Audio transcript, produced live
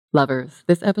Lovers,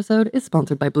 this episode is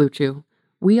sponsored by Blue Chew.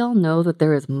 We all know that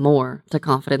there is more to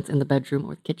confidence in the bedroom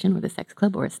or the kitchen or the sex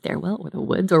club or a stairwell or the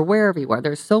woods or wherever you are.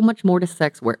 There's so much more to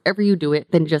sex wherever you do it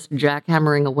than just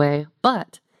jackhammering away.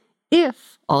 But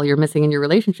if all you're missing in your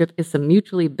relationship is some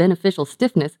mutually beneficial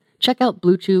stiffness, check out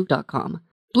BlueChew.com.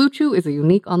 Blue Chew is a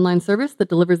unique online service that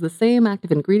delivers the same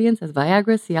active ingredients as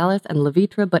Viagra, Cialis, and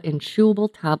Levitra, but in chewable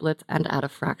tablets and at a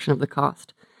fraction of the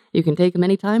cost. You can take them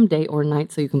anytime, day or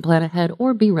night, so you can plan ahead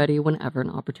or be ready whenever an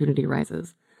opportunity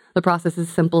arises. The process is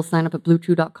simple. Sign up at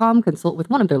BlueChew.com, consult with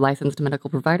one of their licensed medical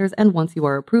providers, and once you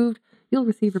are approved, you'll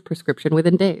receive a prescription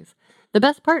within days. The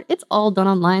best part, it's all done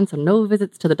online, so no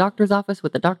visits to the doctor's office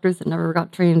with the doctors that never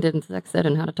got trained in sex ed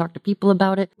and how to talk to people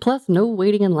about it, plus no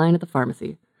waiting in line at the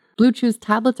pharmacy. Blue Chew's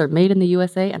tablets are made in the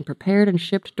USA and prepared and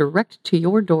shipped direct to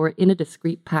your door in a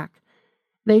discreet pack.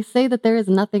 They say that there is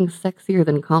nothing sexier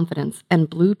than confidence, and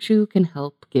Blue Chew can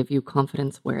help give you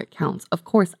confidence where it counts. Of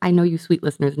course, I know you sweet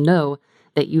listeners know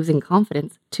that using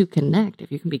confidence to connect,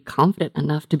 if you can be confident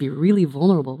enough to be really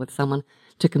vulnerable with someone,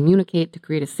 to communicate, to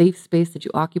create a safe space that you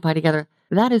occupy together,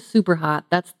 that is super hot.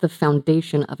 That's the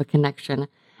foundation of a connection.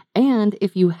 And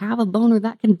if you have a boner,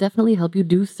 that can definitely help you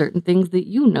do certain things that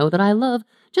you know that I love,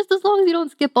 just as long as you don't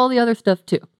skip all the other stuff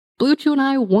too. Blue Chew and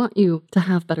I want you to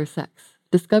have better sex.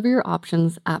 Discover your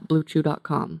options at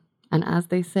BlueChew.com. And as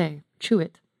they say, chew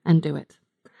it and do it.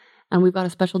 And we've got a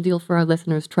special deal for our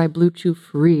listeners. Try Blue Chew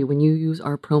free when you use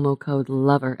our promo code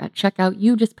LOVER. At checkout,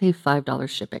 you just pay $5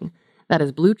 shipping. That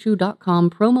is BlueChew.com,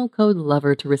 promo code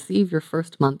LOVER to receive your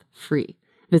first month free.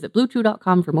 Visit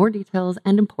BlueChew.com for more details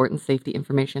and important safety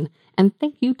information. And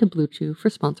thank you to Blue Chew for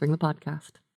sponsoring the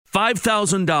podcast.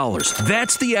 $5,000.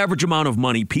 That's the average amount of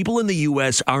money people in the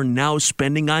U.S. are now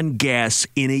spending on gas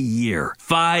in a year.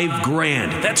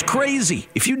 $5,000. That's crazy.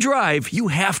 If you drive, you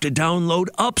have to download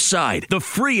Upside, the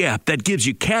free app that gives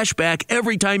you cash back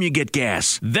every time you get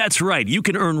gas. That's right. You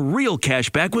can earn real cash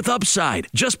back with Upside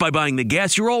just by buying the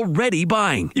gas you're already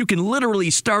buying. You can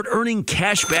literally start earning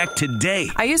cash back today.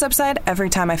 I use Upside every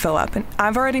time I fill up, and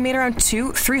I've already made around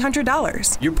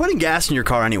 $300. You're putting gas in your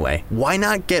car anyway. Why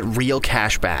not get real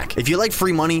cash back? If you like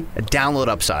free money, download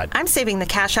Upside. I'm saving the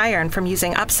cash I earn from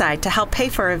using Upside to help pay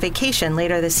for a vacation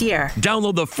later this year.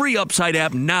 Download the free Upside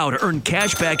app now to earn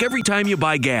cash back every time you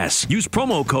buy gas. Use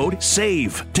promo code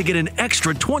SAVE to get an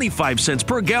extra 25 cents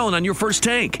per gallon on your first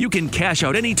tank. You can cash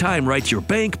out anytime right to your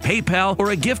bank, PayPal, or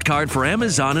a gift card for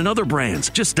Amazon and other brands.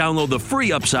 Just download the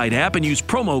free Upside app and use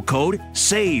promo code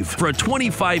SAVE for a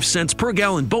 25 cents per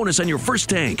gallon bonus on your first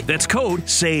tank. That's code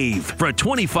SAVE for a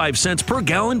 25 cents per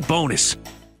gallon bonus.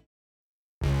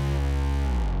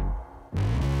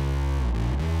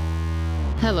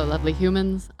 Hello, lovely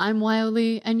humans. I'm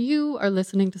Wiley, and you are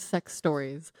listening to Sex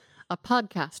Stories, a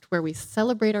podcast where we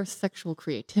celebrate our sexual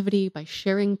creativity by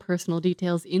sharing personal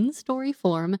details in story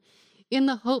form in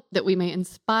the hope that we may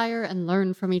inspire and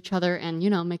learn from each other and,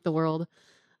 make the world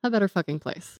a better fucking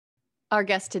place. Our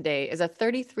guest today is a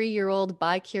 33-year-old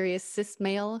bi-curious cis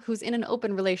male who's in an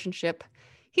open relationship.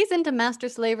 He's into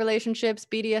master-slave relationships,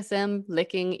 BDSM,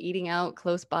 licking, eating out,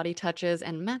 close body touches,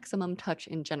 and maximum touch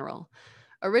in general.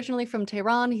 Originally from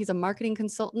Tehran, he's a marketing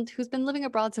consultant who's been living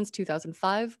abroad since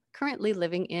 2005, currently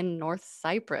living in North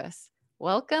Cyprus.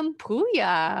 Welcome,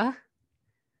 Pouya.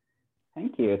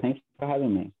 Thank you. Thanks for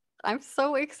having me. I'm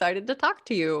so excited to talk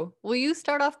to you. Will you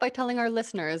start off by telling our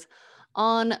listeners,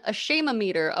 on a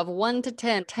shame-o-meter of 1 to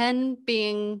 10, 10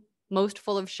 being most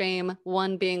full of shame,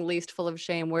 1 being least full of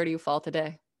shame, where do you fall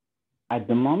today? At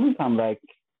the moment, I'm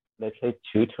let's say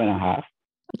 2.5.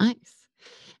 Nice.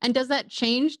 And does that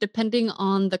change depending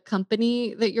on the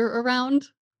company that you're around?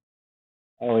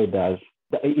 Oh, it does.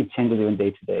 It changes even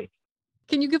day to day.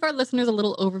 Can you give our listeners a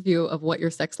little overview of what your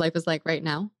sex life is like right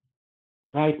now?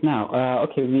 Right now,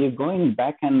 okay, we're going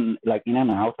back and in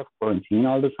and out of quarantine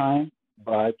all the time,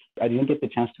 but I didn't get the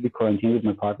chance to be quarantined with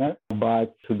my partner.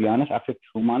 But to be honest, after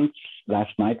 2 months,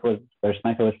 last night was the first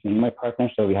night I was seeing my partner,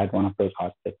 so we had one of those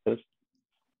hot sexes,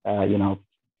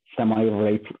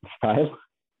 semi-rape style.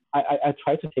 I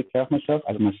try to take care of myself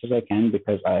as much as I can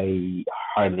because I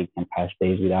hardly can pass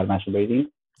days without masturbating.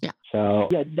 Yeah. So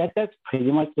that's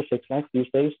pretty much the sex life these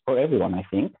days for everyone, I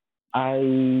think.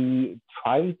 I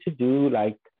try to do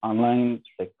online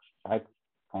sex chat,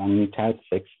 phone chat,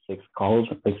 sex calls,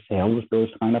 sex sales, those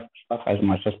kind of stuff as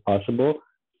much as possible.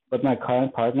 But my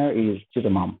current partner she's a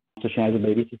mom, so she has a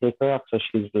baby to take care of. So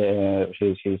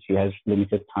she has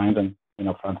limited time, and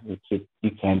front of the kid,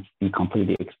 you can't be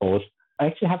completely exposed. I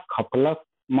actually have a couple of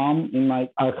mom in my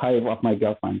archive of my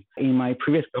girlfriends. In my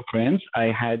previous girlfriends,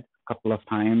 I had a couple of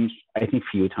times, I think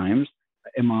few times,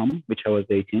 a mom, which I was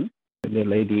dating. The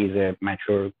lady is a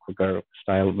mature cougar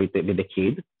style with the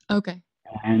kid. Okay.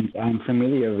 and I'm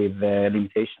familiar with the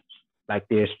limitations. Like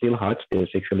they're still hot, they're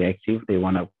sexually active, they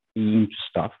want to be into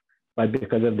stuff, but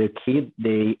because of their kid,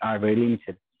 they are very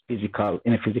limited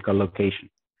in a physical location.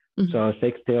 Mhm. So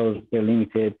sex tales, they're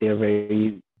limited.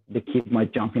 The kid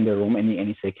might jump in the room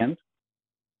any second.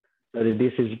 So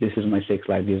this is my sex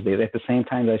life these days. At the same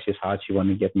time that she's hot, she want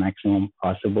to get maximum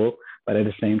possible. But at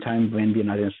the same time, when we're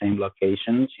not in the same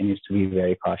location, she needs to be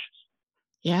very cautious.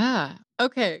 Yeah.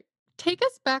 Okay. Take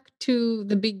us back to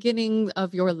the beginning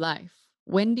of your life.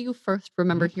 When do you first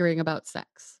remember hearing about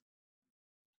sex?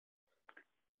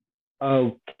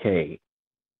 Okay,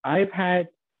 I've had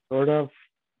sort of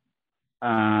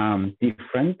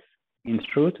different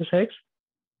intro to sex.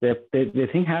 The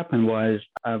thing happened was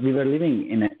we were living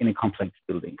in a complex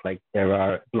building, like there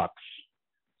are blocks.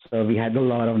 So we had a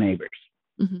lot of neighbors.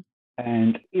 Hmm.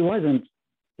 And it wasn't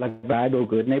like bad or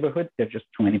good neighborhood. There's just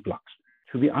too many blocks.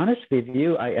 To be honest with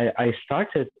you, I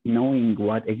started knowing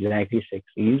what exactly sex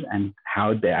is and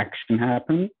how the action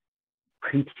happened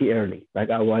pretty early. Like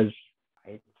I'd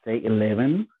say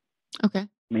 11, Okay.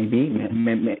 maybe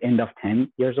end of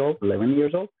 10 years old, 11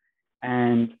 years old.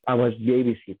 And I was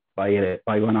babysit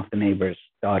by one of the neighbors'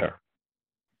 daughter.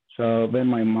 So when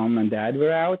my mom and dad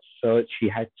were out, so she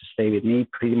had to stay with me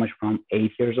pretty much from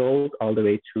 8 years old all the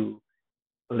way to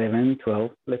 11,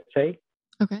 12, let's say.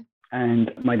 Okay.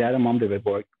 And my dad and mom, they were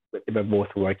both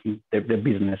working. They're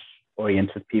business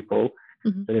oriented people.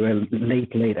 Hmm. So they were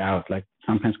late out, like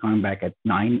sometimes coming back at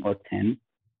 9 or 10.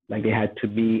 Like they had to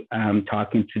be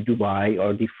talking to Dubai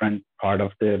or different part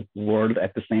of the world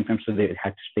at the same time. So they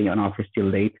had to stay on office till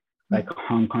late. Like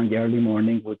Hong Kong, early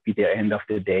morning would be the end of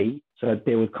the day. So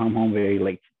they would come home very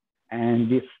late. And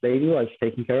this lady was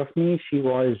taking care of me. She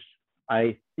was,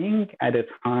 I think at the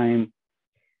time,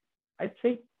 I'd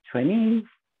say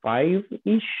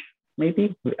 25-ish,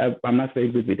 maybe. I'm not very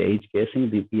good with age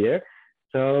guessing either.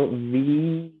 So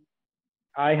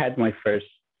I had my first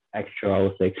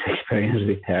actual sex experience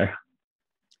with her.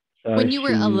 So When you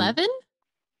were 11?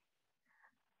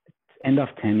 end of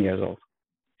 10 years old.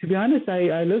 To be honest,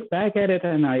 I look back at it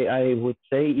and I would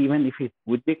say, even if it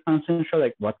would be consensual,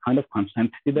 like what kind of consent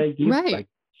did I give? Right. Like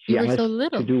she You were asked so to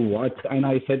little. do what? And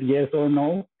I said yes or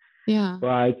no. Yeah.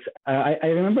 But I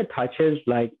remember touches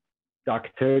like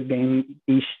doctor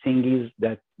game-ish thingies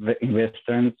that in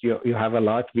Westerns you have a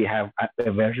lot. We have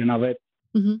a version of it,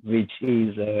 Hmm. which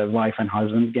is a wife and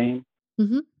husband game.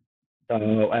 Hmm. So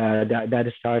that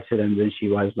started, and then she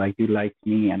was like, "Do you like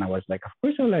me?" And I was like, "Of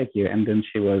course I like you." And then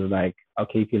she was like,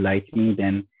 "Okay, if you like me,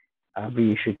 then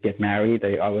we should get married."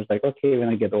 I was like, "Okay, when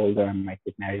I get older, I might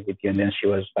get married with you." And then she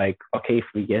was like, "Okay, if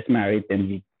we get married, then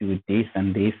we do this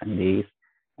and this and this."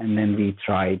 And then we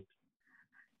tried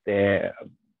the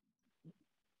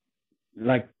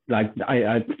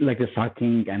I like the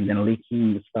sucking and then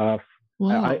licking stuff.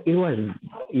 Whoa. It was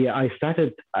yeah. I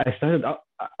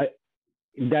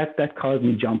that caused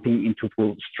me jumping into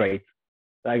full straight.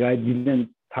 Like I didn't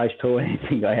touch toe or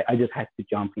anything. I just had to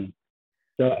jump in.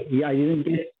 So yeah, I didn't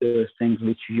get those things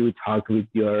which you talk with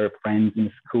your friends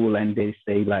in school and they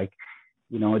say like,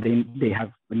 they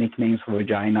have nicknames for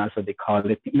vagina, so they call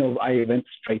it. I went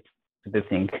straight to the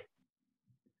thing.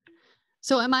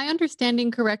 So am I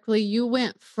understanding correctly? You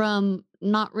went from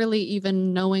not really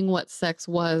even knowing what sex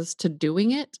was to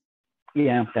doing it?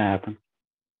 Yeah, that happened.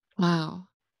 Wow.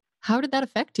 How did that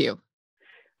affect you?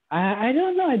 I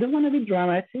don't know. I don't want to be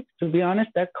dramatic. To be honest,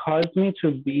 that caused me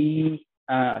to be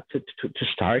to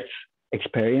start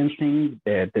experiencing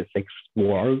the sex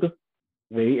world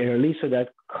very early. So that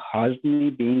caused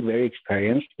me being very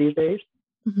experienced these days.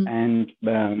 Hmm. And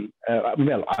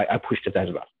well, I pushed it as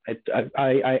well.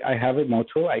 I have a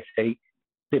motto. I say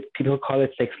that people call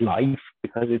it sex life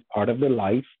because it's part of the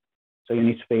life. So you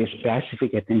need to pay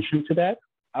specific attention to that.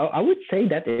 I would say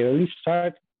that early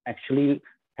start actually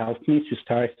helped me to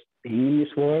start being in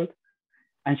this world.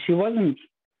 And she wasn't.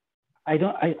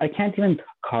 I can't even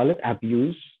call it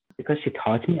abuse because she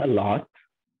taught me a lot.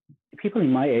 People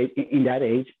in my age, in that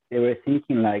age, they were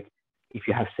thinking like, if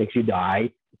you have sex, you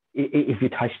die. If you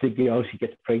touch the girl, she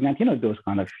gets pregnant. Those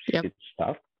kind of Yep. shit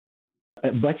stuff.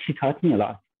 But she taught me a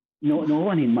lot. No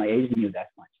one in my age knew that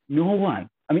much. No one.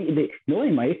 I mean, no one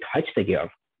in my age touched the girl.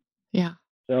 Yeah.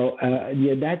 So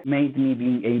yeah, that made me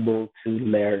being able to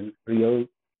learn real,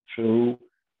 true,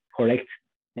 correct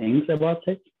things about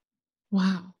it.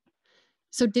 Wow.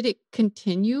 So did it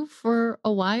continue for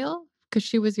a while? Because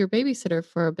she was your babysitter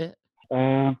for a bit.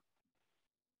 Uh,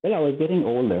 well, I was getting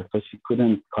older, so she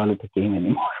couldn't call it a game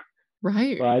anymore.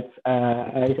 Right. But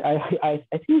I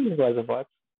think it was about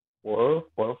 4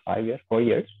 or 5 years, 4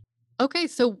 years. Okay.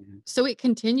 So it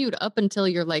continued up until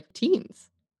your like teens.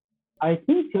 I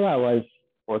think till I was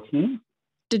 14.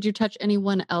 Did you touch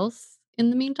anyone else in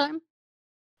the meantime?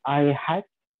 I had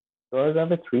sort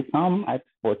of a threesome at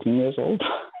 14 years old.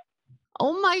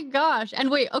 Oh my gosh. And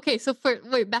wait, okay, so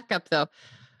back up though.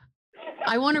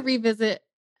 I want to revisit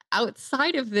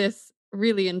outside of this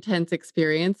really intense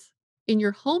experience. In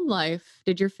your home life,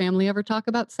 did your family ever talk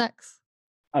about sex?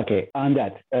 Okay, on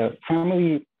that,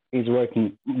 family is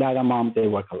working. Dad and mom, they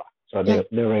work a lot, so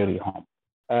they're rarely home.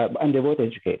 And they're both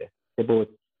educated. They both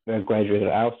graduated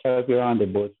outside of Iran. They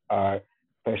both are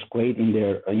first grade in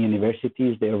their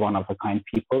universities. They're one of a kind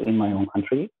people in my own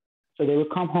country. So they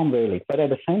would come home very late. But at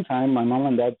the same time, my mom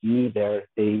and dad, me there,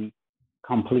 they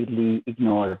completely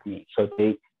ignored me. So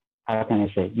they, how can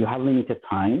I say, you have limited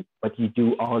time, but you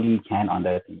do all you can on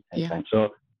that limited time. So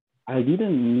I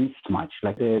didn't miss much.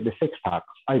 Like the sex talk,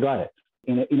 I got it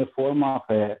in a form of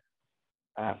a.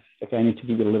 Okay, I need to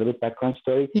give you a little bit background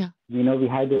story. Yeah. You know, we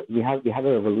have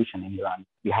a revolution in Iran.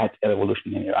 We had a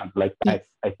revolution in Iran, like back,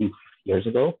 I think 50 years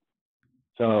ago.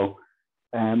 So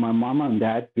my mom and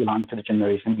dad belonged to the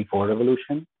generation before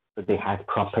revolution. So they had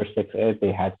proper sex ed,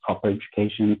 they had proper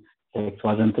education. Sex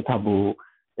wasn't a taboo.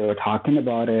 They were talking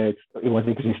about it. It was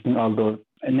existing, although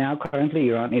and now currently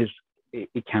Iran is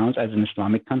it counts as an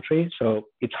Islamic country. So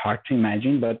it's hard to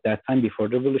imagine. But that time before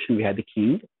the revolution, we had the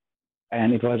king,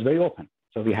 and it was very open.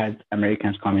 So we had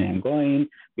Americans coming and going.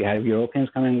 We had Europeans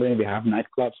coming and going. We have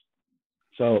nightclubs.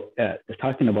 So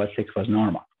talking about sex was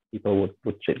normal. People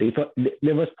would say,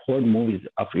 there was porn movies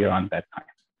of Iran at that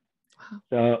time.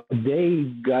 So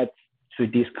they got to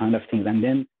these kind of things. And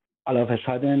then all of a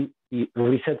sudden, the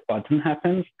reset button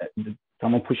happens.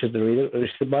 Someone pushes the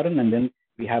reset button, and then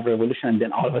we have revolution. And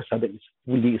then all of a sudden, it's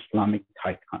fully Islamic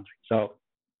type country. So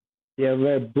there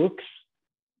were books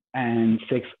and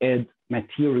sex ed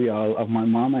material of my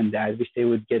mom and dad, which they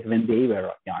would get when they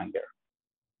were younger.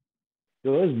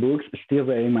 Those books still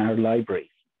were in our libraries.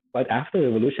 But after the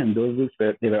revolution, those books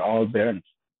were all burned.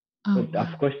 But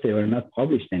of course, they were not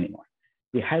published anymore.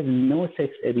 We had no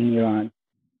sex ed in Iran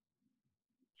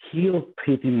till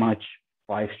pretty much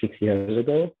 5-6 years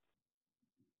ago.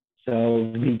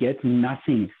 So we get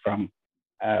nothing from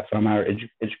our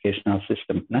educational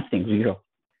system, nothing, zero.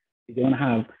 We don't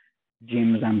have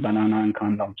gyms and banana and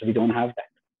condoms. We don't have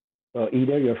that. So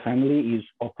either your family is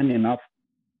open enough,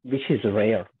 which is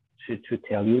rare, to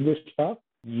tell you this stuff.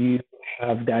 You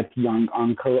have that young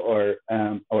uncle or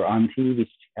auntie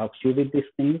which helps you with these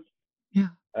things. Yeah.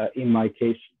 In my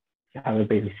case, you have a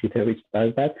babysitter which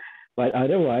does that. But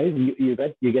otherwise, you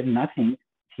get nothing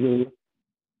till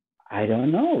I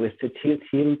don't know. It's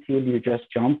till you just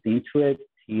jump into it.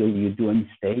 Till you do a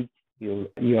mistake.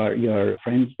 Your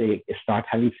friends, they start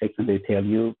having sex and they tell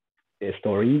you their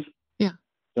stories. Yeah.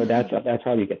 So that's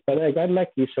how you get. But I got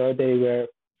lucky, so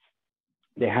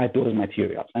they had those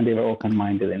materials and they were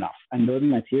open-minded enough. And those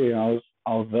materials,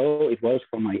 although it was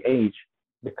for my age,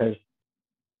 because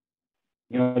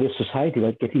the society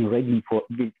was getting ready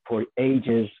for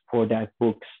ages for that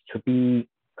books to be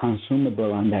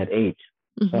consumable on that age.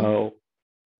 Mm-hmm. So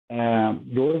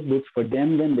those books for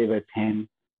them when they were 10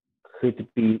 could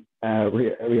be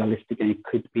realistic and it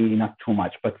could be not too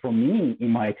much. But for me, in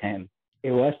my 10,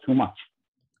 it was too much.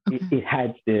 Okay. It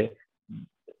had the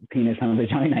penis and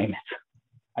vagina in it.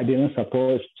 I didn't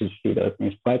supposed to see those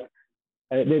things. But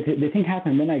the thing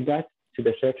happened when I got to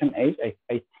the certain age. I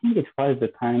think it was the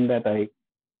time that I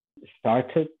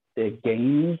started the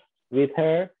games with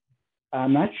her.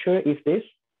 I'm not sure if this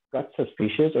got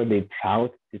suspicious or they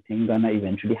thought the thing gonna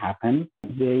eventually happen.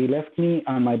 They left me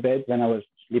on my bed when I was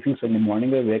sleeping. So in the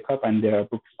morning I wake up and there are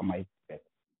books on my bed.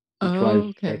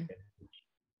 Okay.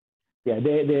 Yeah,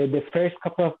 the first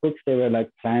couple of books, they were like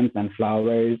plants and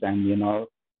flowers and,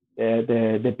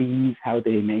 the bees, how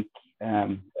they make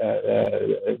the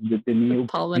new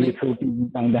beautiful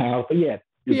bees and how,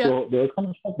 those kind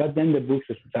of stuff. But then the books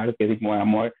started getting more and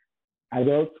more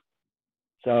adult.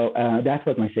 So that's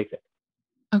what my sex ed.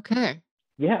 Okay.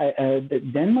 Yeah,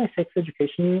 then my sex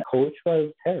education coach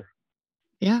was her.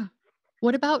 Yeah.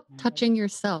 What about touching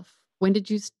yourself? When did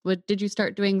you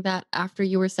start doing that after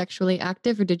you were sexually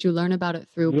active, or did you learn about it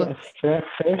through books? First,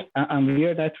 I'm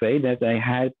weird that way that I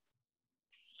had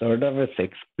sort of a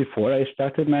sex before I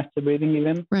started masturbating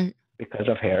even, right? Because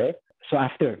of her. So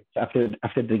after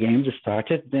the games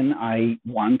started, then I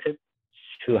wanted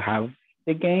to have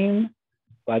the game,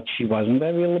 but she wasn't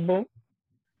available.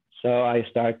 So I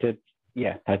started,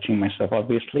 touching myself,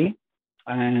 obviously.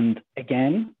 And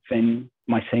again, when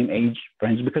my same age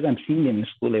friends, because I'm seeing them in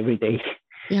school every day,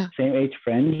 same age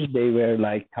friends, they were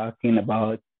like talking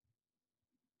about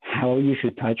how you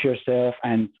should touch yourself.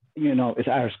 And,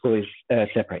 our school is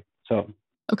separate. So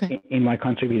Okay. In my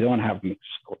country, we don't have mixed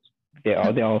schools.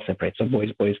 They're all separate. So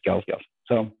boys, boys, girls, girls.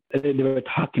 So they were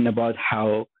talking about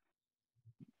how,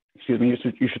 excuse me,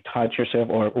 you should touch yourself,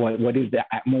 or what is the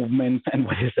movement and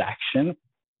what is the action.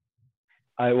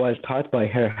 I was taught by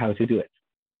her how to do it.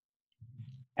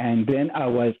 And then I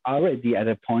was already at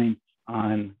a point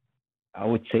on, I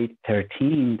would say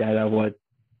 13, that I would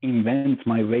invent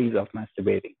my ways of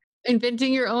masturbating.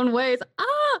 Inventing your own ways.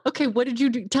 Okay. What did you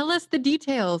do? Tell us the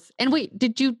details. And wait,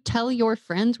 did you tell your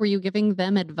friends? Were you giving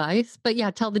them advice? But yeah,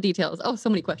 tell the details. Oh, so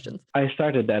many questions. I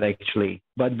started that actually,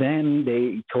 but then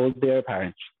they told their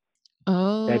parents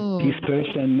that this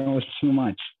person knows too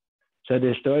much. So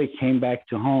the story came back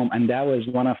to home, and that was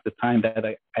one of the time that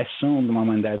I assumed mom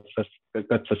and dad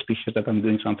got suspicious that I'm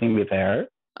doing something with her.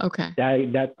 Okay.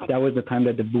 That was the time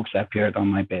that the books appeared on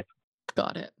my bed.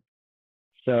 Got it.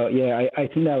 So yeah, I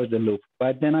think that was the loop.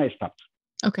 But then I stopped.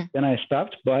 Okay.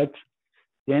 But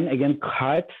then again,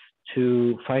 cut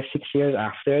to 5-6 years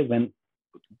after, when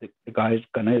the guy's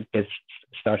gonna get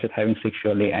started having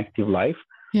sexually active life.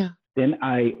 Yeah. Then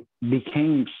I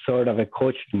became sort of a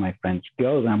coach to my friends,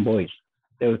 girls and boys.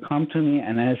 They would come to me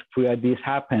and ask, Pouya, this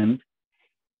happened.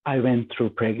 I went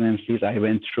through pregnancies. I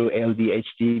went through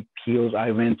LDHD pills.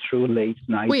 I went through late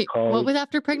night calls. What was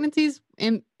after pregnancies?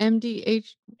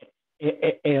 MDH?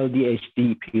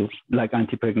 LDHD pills, like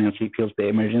anti-pregnancy pills, the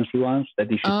emergency ones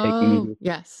that you should take immediately.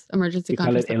 Yes, emergency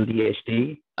contraceptive. We call it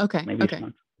LDHD. Okay, maybe okay.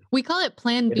 We call it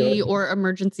Plan B or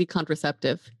emergency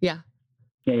contraceptive. Yeah.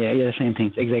 Yeah, same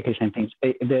things, exactly same things.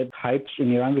 The types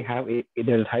in Iran we have,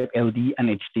 there's type LD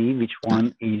and HD, which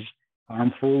one is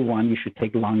harmful, one you should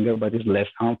take longer but is less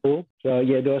harmful. So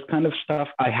yeah, those kind of stuff.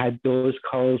 I had those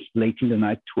calls late in the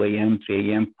night, 2 a.m.,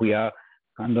 3 a.m., Pouya,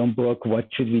 condom broke, what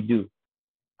should we do?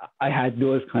 I had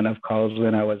those kind of calls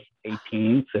when I was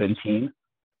 18, 17,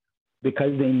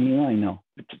 because they knew I know,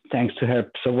 thanks to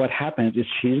her. So what happens is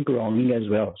she's growing as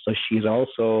well. So she's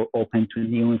also open to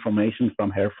new information from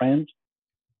her friends.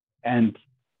 And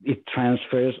it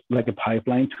transfers like a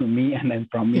pipeline to me, and then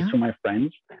from me to my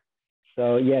friends.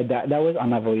 So yeah, that was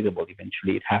unavoidable.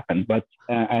 Eventually it happened. But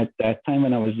at that time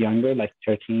when I was younger, like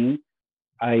 13,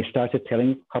 I started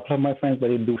telling a couple of my friends,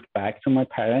 but it looped back to my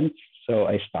parents. So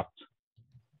I stopped.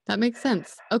 That makes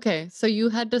sense. Okay, so you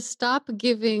had to stop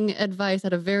giving advice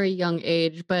at a very young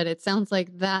age, but it sounds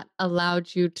like that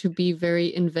allowed you to be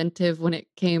very inventive when it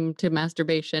came to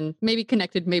masturbation. Maybe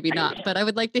connected, maybe not, but I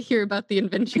would like to hear about the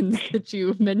inventions that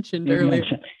you mentioned earlier.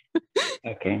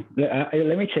 Okay,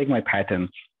 let me check my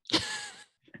patents.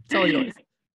 It's all yours.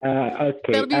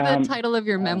 Okay. That'll be the title of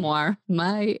your memoir,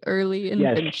 My Early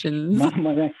Inventions. Yes,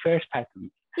 my first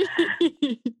patent.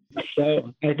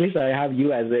 So at least I have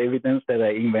you as evidence that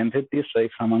I invented this. So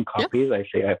if someone copies, I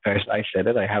say I said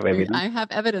it. I have evidence. I have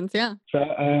evidence, yeah. So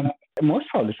most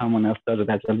probably someone else does it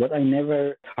as well. But I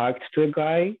never talked to a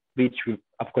guy, which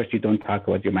of course you don't talk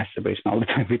about your masturbation all the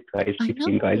time with guys,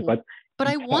 15 guys. But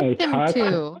I want them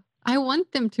to. I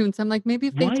want them to. And so I'm like, maybe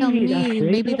if they tell me,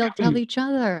 maybe they'll tell each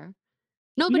other.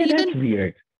 No, but that's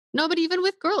weird. No, but even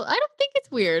with girls, I don't think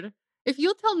it's weird. If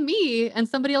you'll tell me and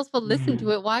somebody else will listen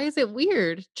to it, why is it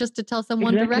weird just to tell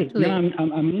someone directly? No,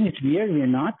 I mean, it's weird. We're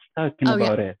not talking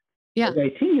about it. Yeah.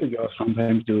 I think you girls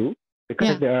sometimes do,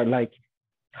 because there are like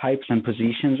types and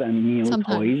positions and new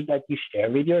toys that you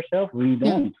share with yourself. We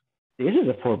don't. This is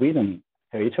a forbidden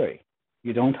territory.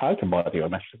 You don't talk about your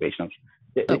masturbations.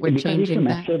 But we're changing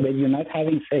that. Because if you masturbate, you're not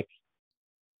having sex.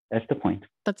 That's the point.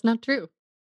 That's not true.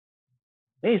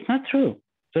 Hey, it's not true.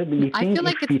 So I feel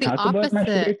like it's the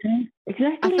opposite.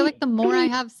 Exactly. I feel like the more I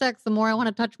have sex, the more I want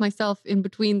to touch myself in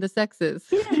between the sexes.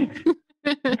 Yeah.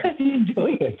 Because you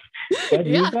enjoy it. But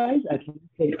you guys,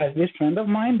 as this friend of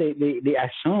mine, they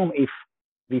assume if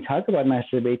we talk about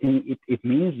masturbating, it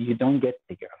means you don't get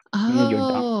the girl.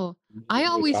 Oh, I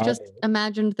always just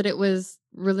imagined that it was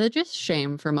religious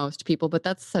shame for most people, but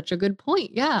that's such a good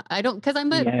point. Yeah, I don't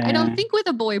think with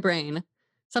a boy brain.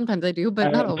 Sometimes I do,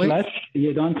 but not always. Plus,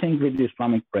 you don't think with the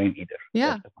Islamic brain either.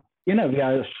 Yeah. We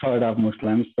are sort of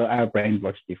Muslims, so our brain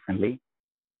works differently.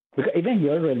 Because even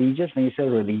you're religious, when you say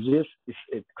religious,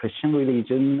 Christian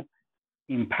religion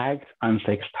impact on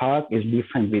sex talk is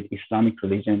different with Islamic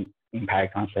religion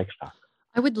impact on sex talk.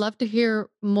 I would love to hear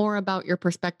more about your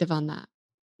perspective on that.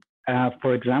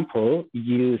 For example,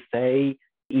 you say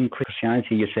in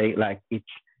Christianity, you say like it's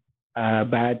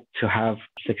bad to have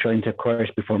sexual intercourse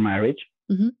before marriage.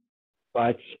 Mm-hmm.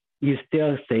 But you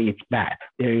still say it's bad.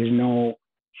 There is no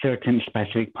certain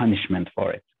specific punishment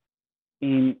for it.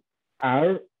 In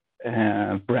our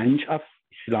branch of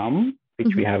Islam,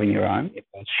 which we have in Iran, it's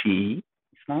called Shi'i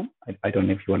Islam. I don't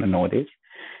know if you want to know this.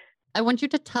 I want you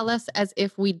to tell us as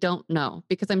if we don't know,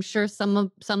 because I'm sure some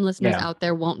listeners Yeah. out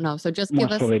there won't know. So just Most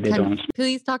give us probably they don't.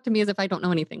 please talk to me as if I don't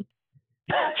know anything.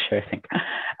 Sure thing.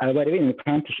 By the way, in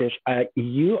parentheses,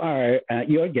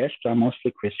 your guests are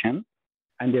mostly Christian,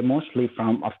 and they're mostly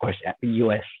from, of course,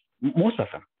 U.S. Most of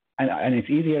them, and it's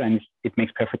easier and it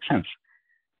makes perfect sense.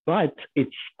 But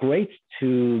it's great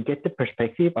to get the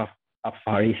perspective of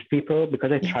Far East people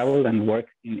because I traveled and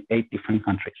worked in 8 different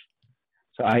countries.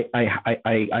 So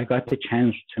I got the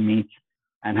chance to meet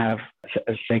and have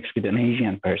sex with an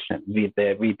Asian person, with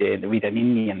an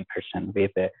Indian person,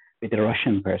 with a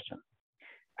Russian person.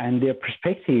 And their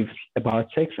perspectives about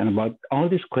sex and about all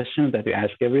these questions that we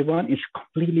ask everyone is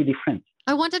completely different.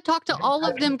 I want to talk to all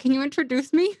of them. Can you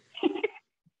introduce me?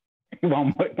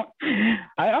 One by one.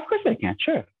 Of course I can,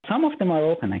 sure. Some of them are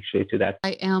open actually to that.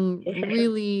 I am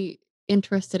really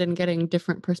interested in getting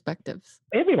different perspectives.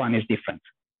 Everyone is different.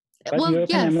 But well,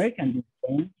 European yes. American,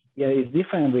 it's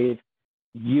different with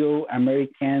you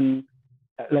American,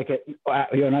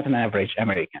 you're not an average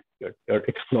American. You're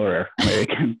explorer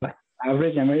American, but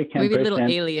average American maybe person. A little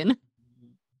alien.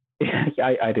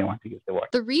 I didn't want to use the word.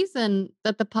 The reason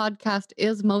that the podcast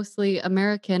is mostly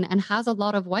American and has a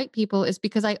lot of white people is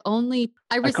because I receive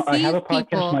I have a podcast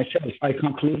people myself. I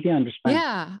completely understand.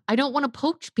 Yeah, I don't want to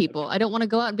poach people. I don't want to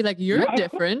go out and be like, you're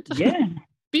different. Yeah.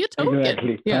 Be a token.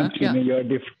 Exactly. Yeah. You're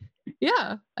different.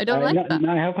 Yeah, I don't like that.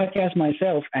 I have a podcast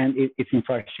myself, and it's in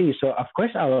Farsi. So, of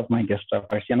course, all of my guests are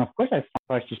Farsi. And, of course, I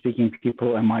find Farsi-speaking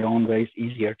people in my own ways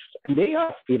easier. And they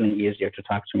are feeling easier to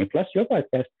talk to me. Plus, your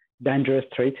podcast, dangerous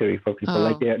territory for people.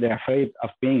 Like, they're afraid of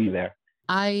being there.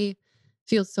 I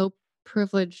feel so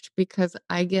privileged because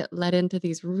I get let into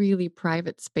these really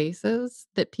private spaces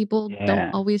that people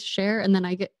don't always share. And then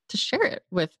I get to share it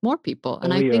with more people.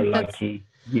 And I think that's... lucky.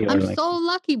 I'm so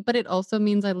lucky, but it also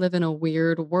means I live in a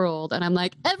weird world. And I'm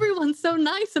like, everyone's so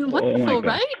nice and wonderful,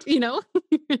 right? You know?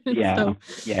 Yeah,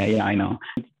 I know.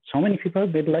 So many people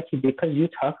get lucky because you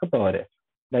talk about it.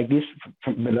 Like this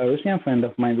Belarusian friend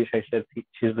of mine, which I said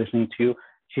she's listening to you,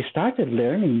 she started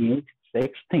learning new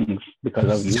sex things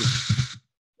because of you.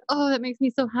 Oh, that makes me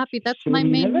so happy. That's my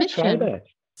main mission.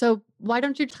 So why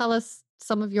don't you tell us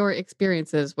some of your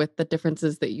experiences with the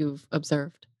differences that you've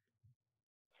observed?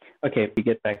 Okay, we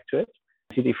get back to it.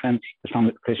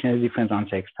 Some Christianity difference on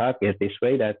sex talk is this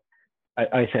way that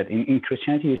I said in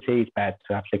Christianity, you say it's bad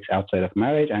to have sex outside of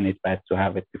marriage and it's bad to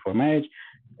have it before marriage.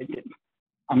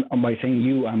 By saying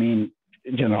you, I mean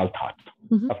general thought.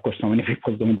 Mm-hmm. Of course, so many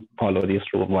people don't follow this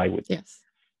rule. Why would? Yes.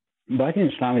 But in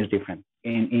Islam, it's different.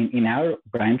 In our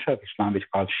branch of Islam, which is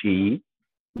called Shi'i,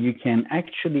 you can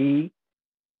actually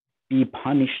be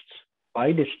punished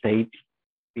by the state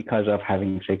because of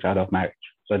having sex out of marriage.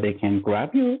 So they can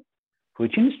grab you,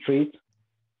 put you in the street,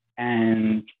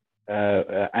 and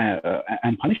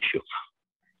punish you.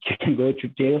 You can go to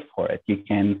jail for it. You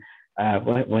can,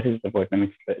 what is the word?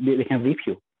 They can whip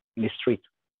you in the street,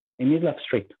 in the middle of the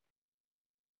street.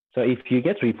 So if you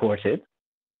get reported,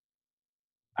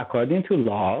 according to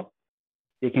law,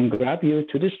 they can grab you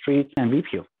to the street and whip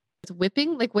you. It's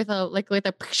whipping, like with a.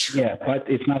 Yeah, but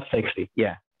it's not sexy.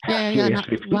 Yeah.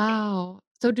 Wow.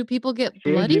 So do people get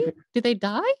bloody? Do they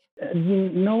die?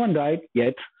 No one died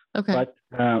yet. Okay. But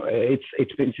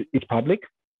it's public.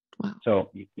 Wow.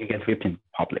 So you get whipped in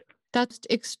public. That's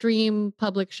extreme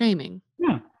public shaming.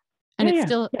 Yeah. And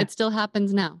it still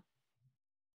happens now.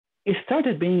 It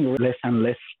started being less and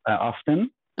less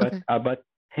often, but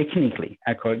technically,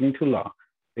 according to law,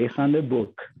 based on the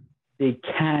book, they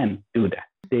can do that.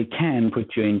 They can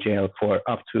put you in jail for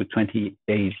up to 20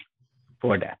 days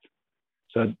for that.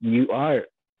 So you are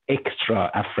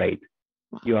extra afraid.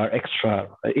 Wow.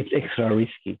 It's extra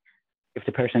risky. If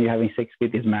the person you're having sex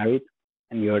with is married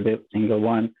and you're the single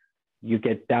one, you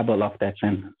get double of that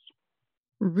sentence.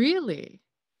 Really?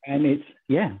 And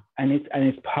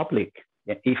it's public.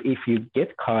 If you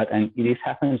get caught and this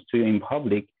happens to you in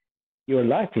public, your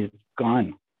life is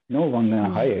gone. No one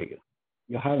gonna hire you.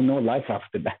 You have no life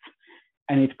after that.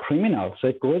 And it's criminal. So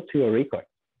it goes to your record.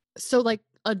 So like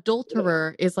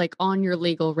adulterer is like on your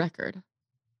legal record?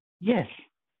 Yes.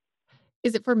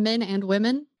 Is it for men and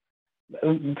women?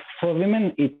 For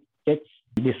women, it gets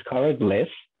discovered less.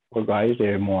 For guys,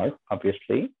 there are more,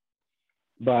 obviously.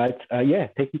 But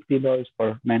technically those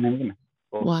for men and women.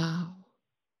 Both. Wow.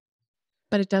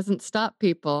 But it doesn't stop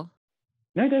people.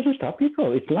 No, it doesn't stop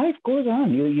people. Life goes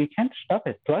on. You can't stop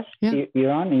it. Plus,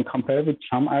 Iran, in compared with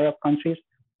some Arab countries,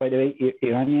 by the way,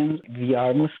 Iranians, we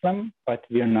are Muslim, but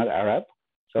we are not Arab.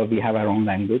 So we have our own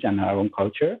language and our own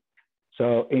culture.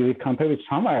 So if we compare with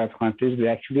some Arab countries,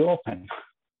 we're actually open.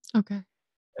 Okay.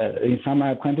 In some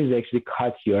Arab countries, they actually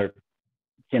cut your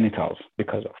genitals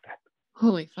because of that.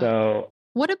 Holy fuck. So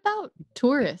What about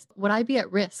tourists? Would I be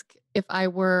at risk if I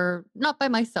were not by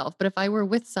myself, but if I were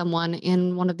with someone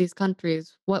in one of these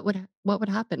countries? What would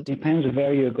happen to me? depends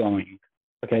where you're going.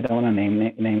 Okay, I don't want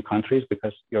to name countries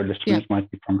because your listeners might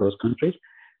be from those countries.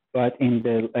 But in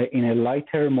a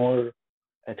lighter, more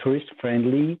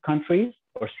tourist-friendly countries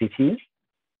or cities,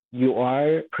 you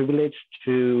are privileged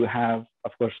to have,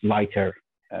 of course, lighter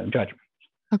judgment.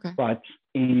 Okay. But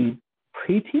in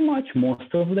pretty much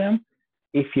most of them,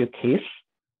 if you kiss,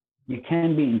 you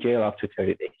can be in jail up to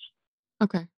 30 days.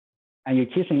 Okay. And you're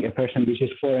kissing a person which is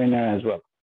foreigner as well.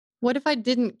 What if I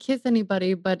didn't kiss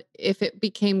anybody, but if it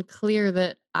became clear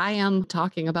that I am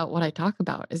talking about what I talk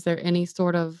about? Is there any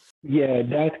sort of... Yeah,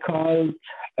 that's called,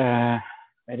 I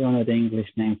don't know the English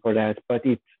name for that, but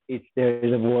there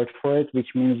is a word for it, which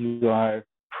means you are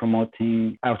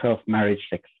promoting out of marriage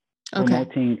sex. Okay.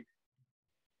 Promoting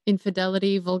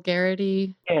infidelity,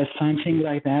 vulgarity. Yeah, something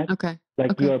like that. Okay.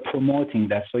 Like Okay. you're promoting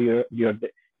that, so you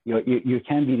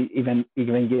can be even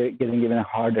getting even a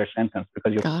harder sentence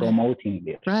because you're promoting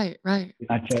it. Right.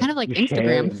 It's kind of like Instagram.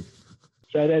 Sharing.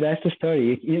 So that's the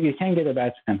story. You can get a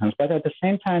bad sentence, but at the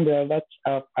same time, there are lots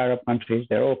of Arab countries.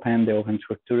 They're open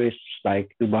for tourists.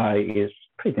 Like Dubai is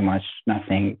pretty much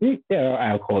nothing. There are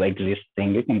alcohol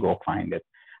existing. You can go find it.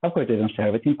 Of course, they don't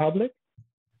serve it in public,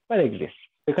 but it exists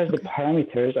because the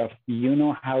parameters of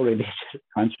how religious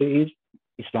country is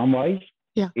Islam-wise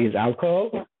is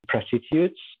alcohol,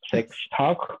 prostitutes, sex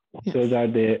talk. Yes. Those are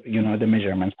the the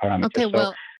measurement parameters. Okay,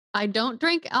 well, I don't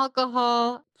drink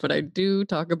alcohol, but I do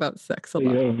talk about sex a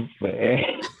lot.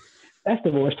 That's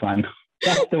the worst one.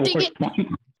 That's the worst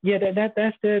one. Yeah,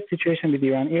 that's the situation with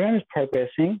Iran. Iran is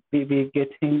progressing. We're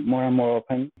getting more and more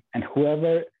open. And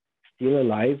whoever still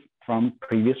alive from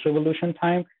previous revolution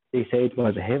time, they say it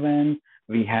was heaven.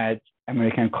 We had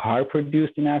American car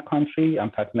produced in our country.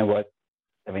 I'm talking about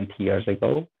 70 years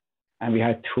ago. And we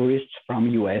had tourists from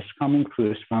US coming,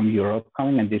 tourists from Europe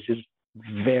coming. And this is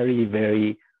very,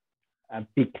 very a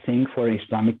big thing for an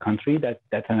Islamic country that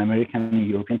an American and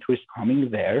European tourist coming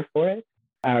there for it.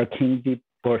 Our king did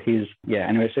for his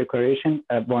anniversary celebration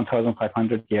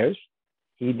 1,500 years.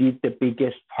 He did the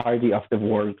biggest party of the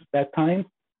world that time.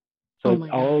 So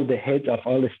all the heads of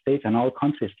all the states and all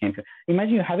countries came to.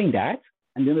 Imagine you having that,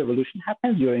 and then the revolution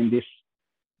happens. You're in this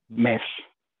mess.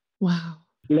 Wow.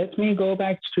 Let me go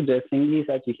back to the thingies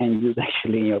that you can use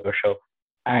actually in your show.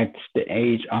 At the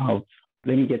age of,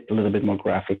 let me get a little bit more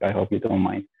graphic. I hope you don't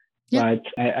mind. Yeah. But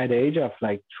at the age of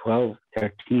like 12,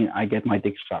 13, I get my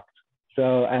dick sucked.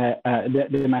 So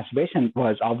the masturbation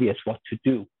was obvious what to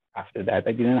do after that.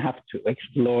 I didn't have to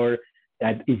explore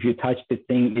that if you touch the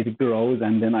thing, it grows.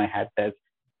 And then I had that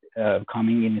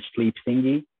coming in sleep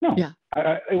thingy. No,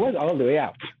 it was all the way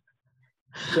out.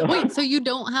 So, wait, so you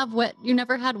don't have you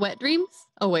never had wet dreams?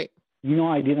 Oh, wait.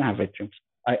 I didn't have wet dreams.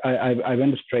 I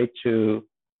went straight to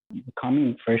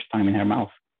coming first time in her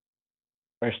mouth.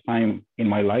 First time in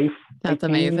my life. That's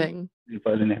amazing. It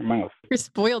was in her mouth. You're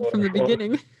spoiled from the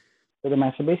beginning. So the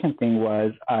masturbation thing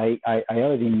was, I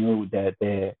already knew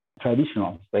the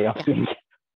traditional way of doing it.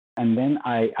 And then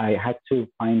I had to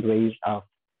find ways of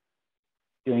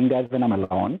doing that when I'm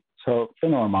alone. So the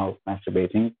normal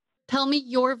masturbating. Tell me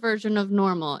your version of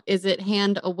normal. Is it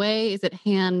hand away? Is it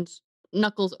hand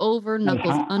knuckles over,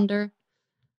 knuckles under?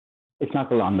 It's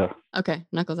knuckles under. Okay,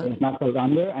 knuckles under. It's knuckles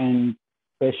under and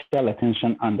facial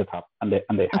attention on the top, on the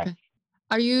head. Okay.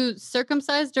 Are you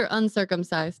circumcised or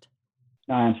uncircumcised?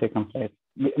 No, I'm circumcised.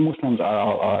 Muslims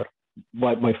are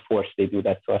by force. They do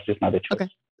that to us. It's not a choice.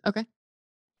 Okay.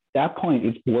 That point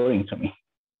is boring to me.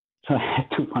 So I had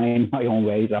to find my own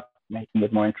ways of making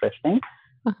it more interesting.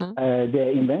 Uh-huh.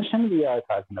 The invention we are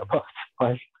talking about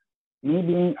was me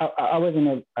being, I was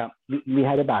in we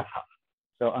had a bathtub.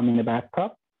 So I'm in a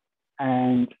bathtub.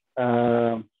 And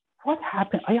what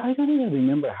happened? I don't even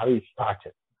remember how it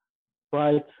started.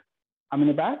 But I'm in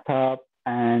a bathtub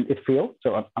and it feels,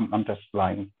 so I'm just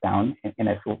lying down in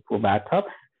a full bathtub.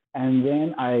 And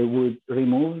then I would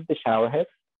remove the shower head.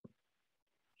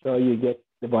 So you get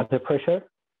the water pressure.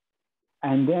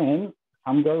 And then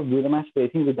some girls do the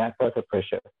masturbating with that water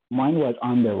pressure. Mine was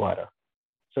underwater.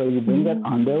 So you bring that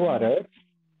underwater,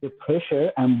 the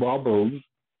pressure and bubbles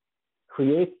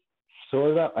create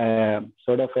sort of a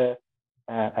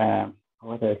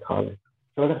what do I call it?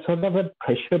 Sort of a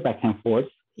pressure back and forth.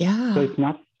 Yeah. So it's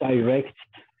not direct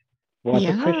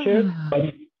water pressure, but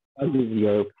it causes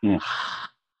your penis.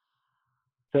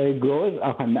 So it goes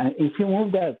up and down. If you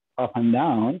move that up and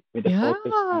down with the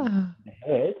focus on the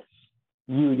head,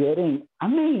 you're getting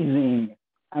amazing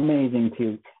amazing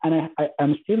too. And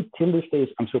I'm still, till this day,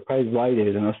 I'm surprised why there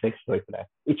is no sex toy for that.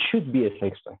 It should be a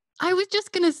sex toy. I was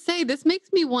just going to say, this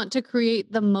makes me want to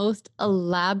create the most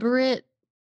elaborate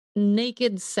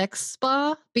naked sex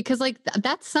spa because like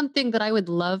that's something that I would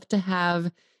love to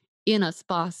have in a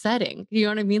spa setting. You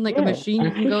know what I mean? Like a Yeah, machine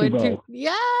you can go into. accessible.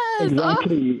 Yes. Oh,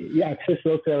 Exactly. Yeah,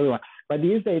 accessible to everyone. But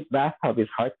these days, bathtub is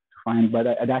hard to find. But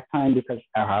at that time, because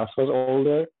our house was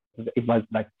older, it was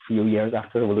like a few years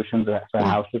after revolution, so our yeah.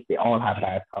 houses, they all have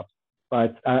bathtubs.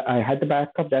 But I had the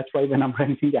bathtub. That's why when I'm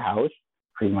renting the house,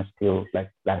 pretty much till like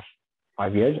last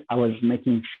 5 years, I was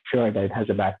making sure that it has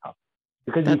a bathtub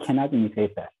because you That's cannot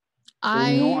imitate that.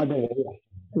 There's no I other way.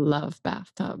 love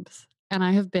bathtubs. And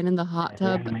I have been in the hot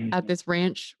They're tub at amazing. this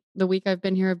ranch. The week I've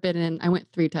been here, I went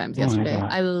 3 times Oh my yesterday. God.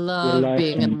 I Your love life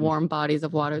being in changing. warm bodies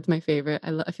of water. It's my favorite.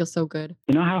 I feel so good.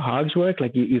 You know how hugs work?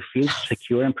 Like you feel Yes.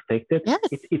 secure and protected. Yes.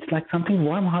 It's like something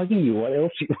warm hugging you. What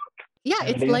else? Yeah,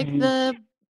 it's like the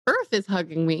earth is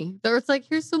hugging me. So it's like,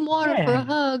 here's some water for a Yeah.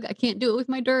 hug. I can't do it with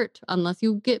my dirt unless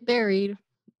you get buried.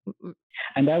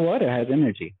 And that water has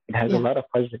energy. It has Yeah. a lot of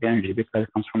positive energy because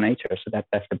it comes from nature. So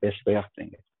that's the best way of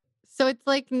doing it. So it's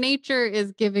like nature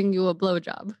is giving you a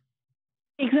blowjob.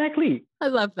 Exactly. I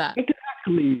love that.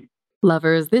 Exactly.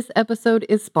 Lovers, this episode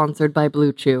is sponsored by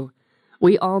Blue Chew.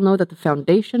 We all know that the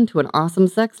foundation to an awesome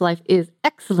sex life is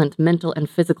excellent mental and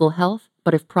physical health,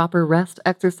 but if proper rest,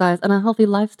 exercise, and a healthy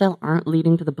lifestyle aren't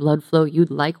leading to the blood flow you'd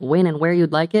like when and where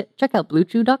you'd like it, check out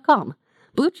BlueChew.com.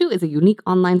 Blue Chew is a unique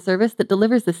online service that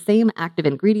delivers the same active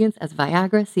ingredients as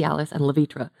Viagra, Cialis, and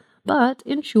Levitra, but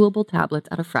in chewable tablets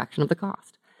at a fraction of the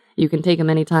cost. You can take them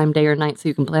anytime, day or night, so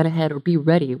you can plan ahead or be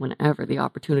ready whenever the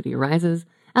opportunity arises.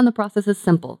 And the process is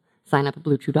simple. Sign up at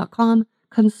BlueChew.com,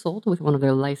 consult with one of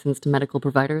their licensed medical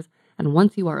providers, and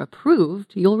once you are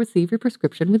approved, you'll receive your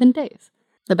prescription within days.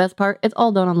 The best part, it's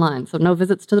all done online, so no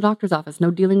visits to the doctor's office,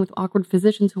 no dealing with awkward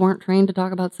physicians who aren't trained to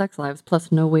talk about sex lives,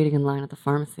 plus no waiting in line at the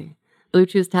pharmacy. Blue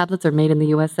Chew's tablets are made in the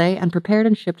USA and prepared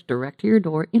and shipped direct to your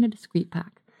door in a discreet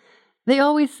pack. They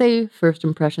always say first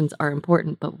impressions are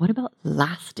important, but what about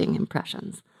lasting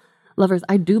impressions? Lovers,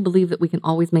 I do believe that we can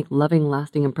always make loving,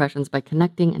 lasting impressions by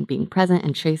connecting and being present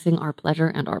and chasing our pleasure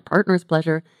and our partner's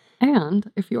pleasure.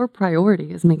 And if your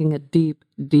priority is making a deep,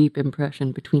 deep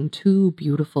impression between two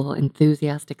beautiful,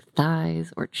 enthusiastic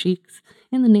thighs or cheeks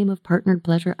in the name of partnered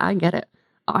pleasure, I get it.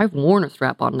 I've worn a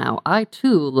strap-on now. I,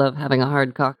 too, love having a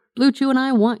hard cock. Blue Chew and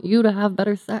I want you to have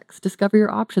better sex. Discover your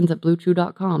options at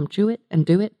BlueChew.com. Chew it and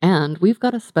do it. And we've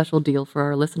got a special deal for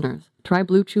our listeners. Try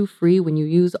Blue Chew free when you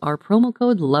use our promo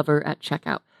code LOVER at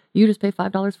checkout. You just pay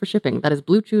 $5 for shipping. That is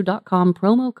BlueChew.com,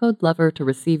 promo code LOVER to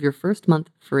receive your first month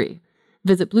free.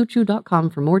 Visit BlueChew.com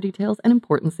for more details and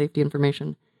important safety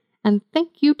information. And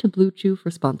thank you to Blue Chew for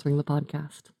sponsoring the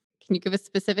podcast. Can you give us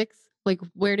specifics? Like,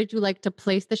 where did you like to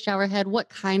place the shower head? What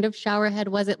kind of shower head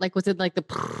was it? Like, was it like the,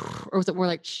 or was it more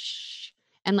like shh?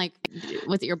 And like,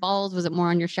 was it your balls? Was it more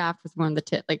on your shaft? Was it more on the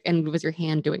tip? Like, and was your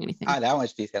hand doing anything? That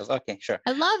much details. Okay, sure.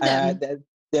 I love them.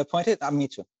 The point is, me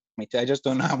too. Me too. I just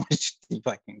don't know how much deep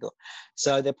I can go.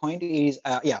 So the point is,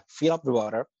 fill up the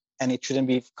water, and it shouldn't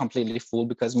be completely full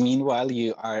because meanwhile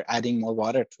you are adding more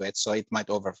water to it, so it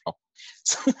might overflow.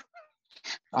 So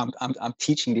I'm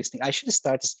teaching this thing. I should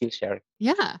start a skill sharing.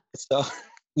 Yeah. So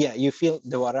yeah, you fill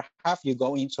the water half, you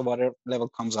go in, so water level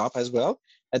comes up as well.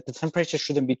 The temperature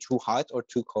shouldn't be too hot or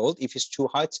too cold. If it's too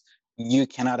hot, you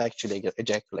cannot actually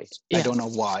ejaculate. Yeah. I don't know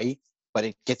why, but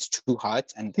it gets too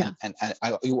hot and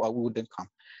I wouldn't come.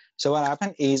 So what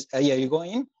happened is, you go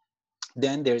in,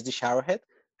 then there's the shower head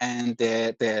and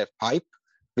the pipe,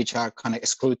 which are kind of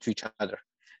screwed to each other.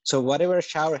 So whatever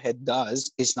shower head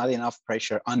does is not enough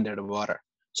pressure under the water.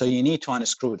 So you need to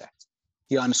unscrew that.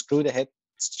 You unscrew the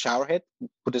shower head,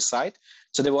 put aside.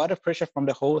 So the water pressure from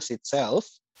the hose itself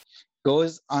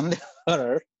goes on the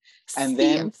water. And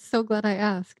then I'm so glad I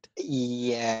asked.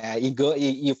 Yeah,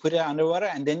 you put it underwater,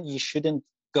 and then you shouldn't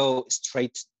go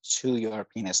straight to your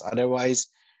penis. Otherwise,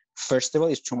 first of all,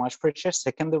 it's too much pressure.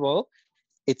 Second of all,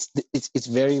 it's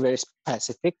very, very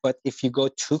specific. But if you go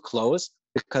too close,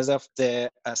 because of the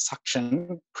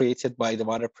suction created by the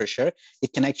water pressure,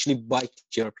 it can actually bite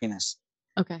your penis.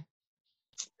 Okay.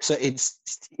 So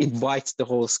it bites the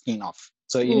whole skin off.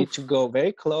 So you need to go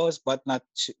very close, but not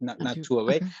too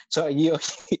away. Okay. So you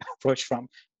approach from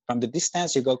the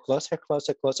distance. You go closer.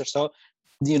 So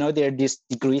there are these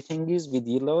degree thingies with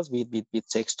dildos, with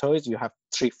sex toys. You have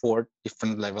 3-4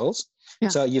 different levels. Yeah.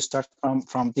 So you start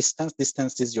from distance.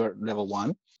 Distance is your level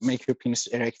 1. Make your penis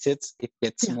erected. It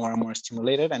gets more and more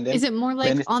stimulated. And then is it more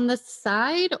like on the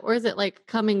side, or is it like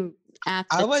coming at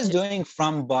the I was doing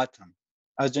from bottom.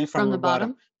 I was doing from the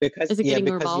bottom. Because is it getting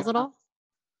your balls at all?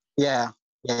 Yeah.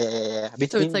 Yeah.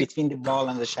 So it's like Between the ball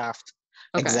and the shaft.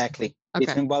 okay. Exactly. Okay.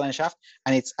 Between ball and shaft,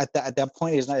 and it's at that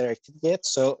point it's not erected yet,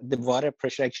 so the water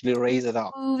pressure actually raises it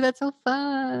up. Oh, that's so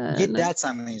fun. Yeah, that's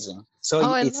amazing. So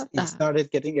Oh, I it love that.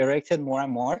 started getting erected more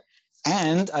and more,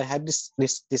 and I had this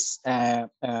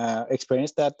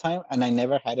experience that time, and I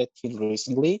never had it till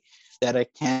recently that I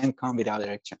can come without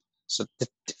erection. So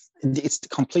it's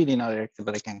completely not erected,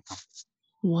 but I can come.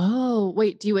 Whoa.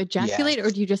 Wait, do you ejaculate Yeah.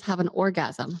 or do you just have an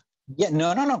orgasm? Yeah,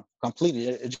 no, completely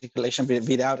ejaculation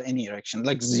without any erection,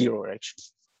 like zero erection.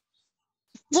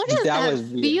 What does that was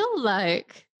weird. feel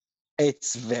like?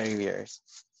 It's very weird.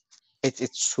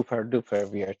 It's super duper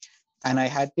weird. And I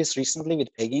had this recently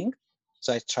with pegging.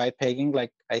 So I tried pegging,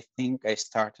 like I think I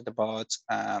started about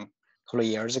a couple of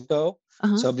years ago.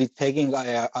 Uh-huh. So with pegging,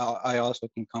 I also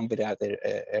can come without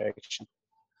erection.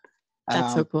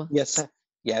 That's so cool. Yes.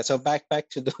 Yeah. So back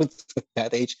to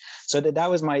that age. So that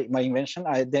was my invention.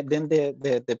 Then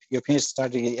your penis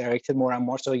started to get erected more and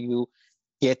more. So you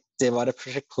get the water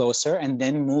pressure closer and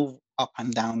then move up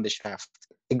and down the shaft,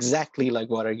 exactly like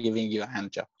water giving you a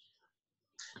hand job.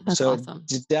 That's so awesome.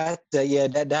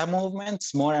 that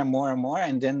movement's more and more and more,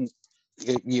 and then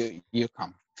you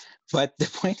come. But the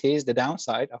point is, the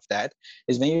downside of that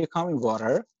is when you come in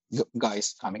water,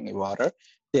 guys coming in water,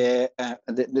 the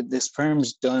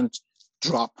sperms don't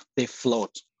drop, they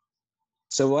float.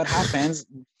 So what happens?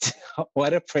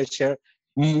 Water pressure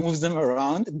moves them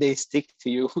around, they stick to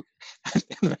you, and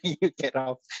then when you get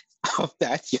off of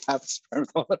that, you have sperm.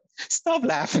 Stop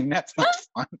laughing, that's not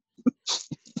fun.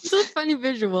 It's a funny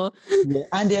visual. Yeah.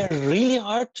 And they're really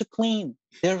hard to clean.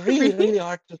 They're really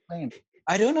hard to clean.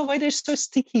 I don't know why they're so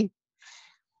sticky.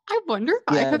 I wonder if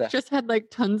I have just had like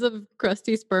tons of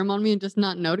crusty sperm on me and just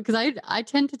not noticed, because I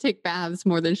tend to take baths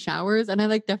more than showers, and I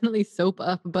like definitely soap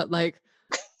up, but like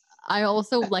I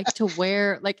also like to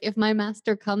wear, like if my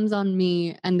master comes on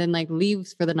me and then like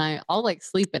leaves for the night, I'll like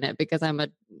sleep in it because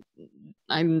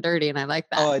I'm dirty and I like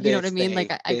that. Oh, You know what I mean?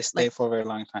 Like they stay like, for a very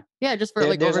long time. yeah, just for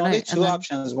like There's overnight. only two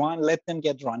options. One, let them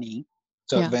get runny.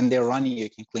 So when they're runny, you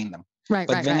can clean them. Right,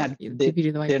 but when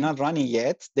they're not runny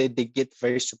yet, they get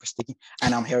very super sticky,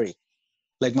 and I'm hairy.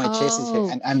 Like my chest is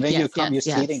hairy. And when you come, you're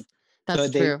sitting. That's so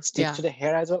they true. stick to the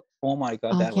hair as well. Oh my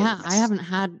God, that yeah, was I haven't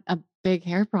had a big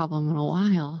hair problem in a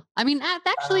while. I mean,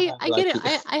 actually, I get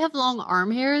it. I have long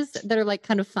arm hairs that are like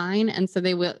kind of fine, and so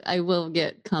I will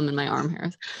get cum in my arm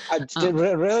hairs.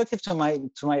 Relative to my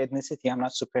ethnicity, I'm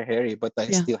not super hairy, but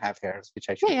I still have hairs, which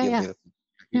I should deal with.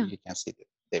 You can see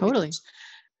the totally.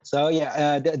 So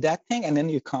that thing, and then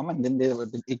you come, and then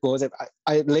it goes.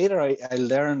 I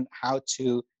learned how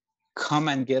to come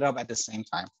and get up at the same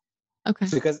time. Okay.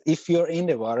 Because if you're in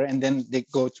the water and then they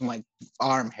go to my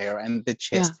arm hair and the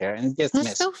chest hair, and it gets messy.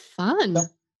 That's so fun.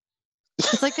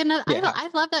 It's like another. I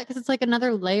love that because it's like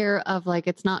another layer of like,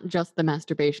 it's not just the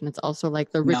masturbation; it's also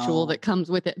like the ritual that comes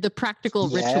with it, the practical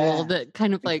ritual that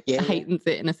kind of like heightens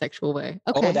it in a sexual way.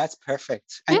 Okay. Oh, that's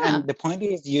perfect. And the point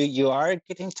is, you are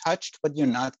getting touched, but you're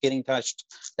not getting touched.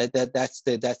 That's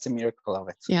the miracle of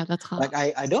it. Yeah, that's hot. Like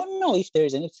I don't know if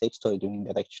there's any sex toy doing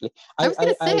that actually. I was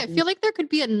gonna say, I feel like there could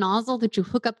be a nozzle that you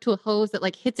hook up to a hose that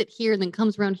like hits it here and then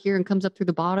comes around here and comes up through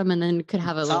the bottom, and then could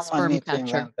have a little sperm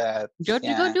catcher. Judge,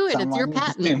 go do it. It's your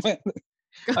patent.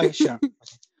 Oh, sure.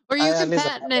 Or you can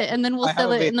patent it, and then we'll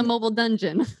sell it in the mobile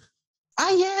dungeon.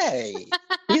 Yay!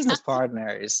 Business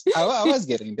partners. I was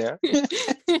getting there.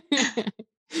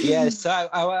 Yeah, so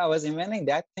I was inventing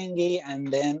that thingy, and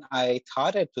then I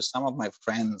taught it to some of my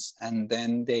friends, and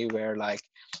then they were like,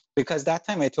 because that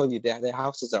time I told you that the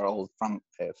houses are old from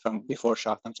before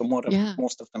Shotton, so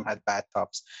most of them had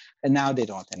bathtubs, and now they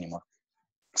don't anymore.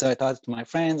 So I taught it to my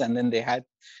friends, and then they had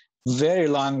very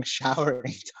long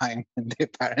showering time, and their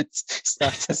parents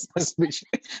started suspicion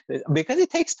because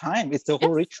it takes time. It's the whole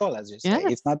ritual, as you say.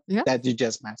 It's not that you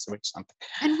just masturbate something.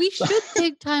 And we should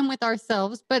take time with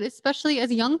ourselves, but especially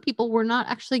as young people, we're not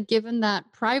actually given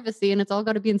that privacy, and it's all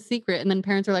got to be in secret. And then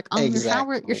parents are like, "Oh,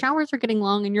 your showers are getting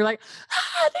long," and you're like,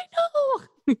 "They know,"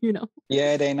 you know.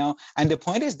 Yeah, they know. And the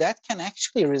point is that can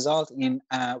actually result in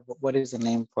what is the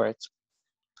name for it?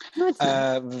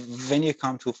 When you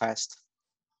come too fast.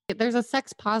 There's a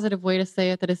sex positive way to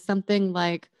say it that is something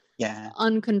like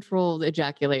uncontrolled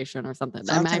ejaculation or something.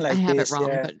 I have it wrong,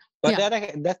 but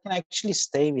that can actually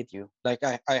stay with you. Like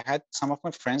I had some of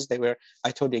my friends,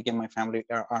 I told you again, my family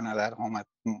are not at home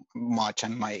much,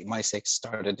 and my sex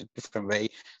started a different way,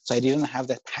 so I didn't have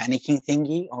that panicking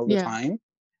thingy all the time.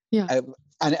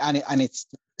 And it's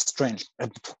strange.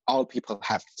 All people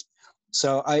have it.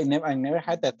 So I never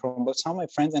had that problem, but some of my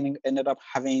friends ended up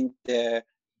having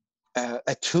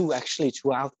two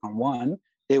outcome. One,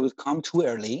 they would come too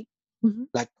early,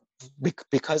 like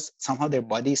because somehow their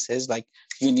body says like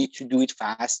you need to do it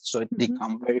fast, so they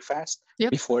come very fast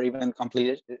before even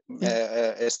completed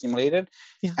stimulated.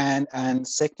 Yeah. And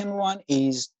second one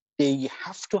is they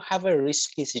have to have a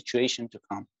risky situation to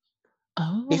come.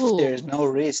 If there's no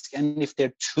risk and if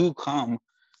they're too calm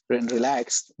and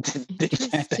relaxed, they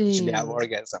can't actually have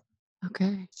orgasm.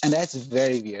 Okay. And that's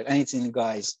very weird. And it's in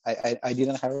guys. I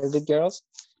didn't have it with girls,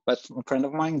 but a friend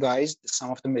of mine, guys,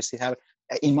 some of them they still have,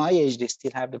 in my age, they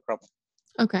still have the problem.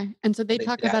 Okay. And so they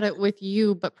talk about it with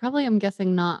you, but probably I'm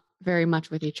guessing not very much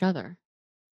with each other.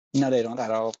 No, they don't at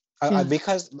all.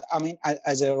 Because, I mean,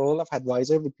 as a role of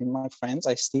advisor between my friends,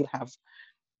 I still have,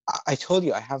 I told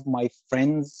you, I have my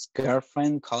friend's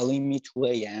girlfriend calling me 2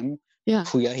 a.m. Yeah.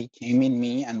 Pouya, he came in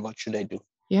me, and what should I do?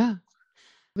 Yeah.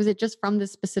 Was it just from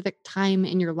this specific time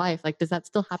in your life? Like, does that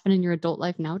still happen in your adult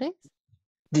life nowadays?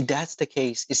 That's the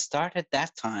case. It started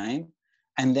that time,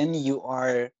 and then you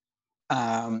are,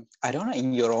 I don't know,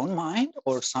 in your own mind,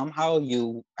 or somehow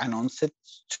you announce it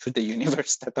to the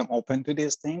universe that I'm open to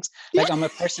these things. Like I'm a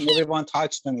person, everyone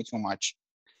talks to me too much.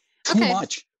 Too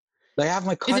much. Like I have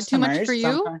my customers. Is it too much for you?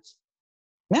 Sometimes.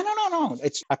 No.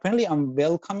 It's apparently I'm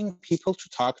welcoming people to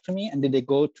talk to me, and then they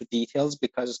go to details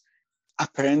because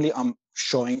apparently I'm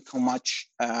showing too much,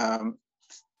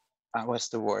 what's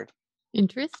the word?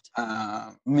 Interest?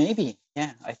 Maybe,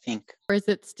 yeah, I think. Or is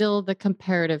it still the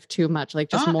comparative too much, like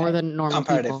just more than normal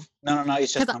comparative. people? No,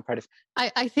 it's just comparative.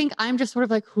 I think I'm just sort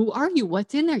of like, who are you?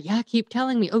 What's in there? Yeah, keep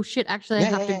telling me. Oh shit, actually I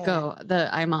have to go.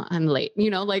 I'm late. You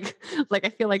know, like I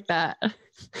feel like that.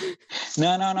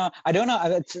 No. I don't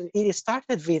know. It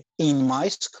started with, in my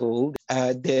school,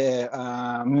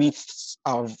 the myths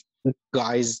of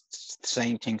guys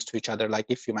saying things to each other, like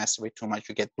if you masturbate too much,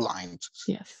 you get blind.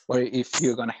 Yes. Or if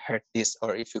you're gonna hurt this,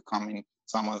 or if you come in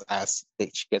someone's ass,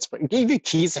 she gets pregnant. If you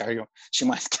kiss her, she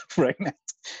might get pregnant.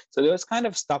 So there was kind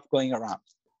of stuff going around.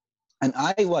 And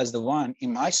I was the one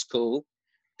in my school,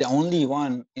 the only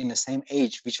one in the same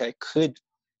age, which I could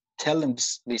tell them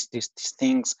these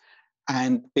things.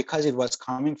 And because it was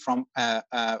coming from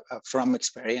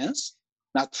experience,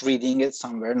 not reading it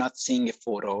somewhere, not seeing a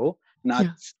photo, not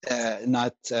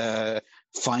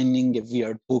finding a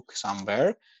weird book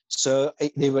somewhere. So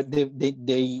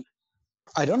they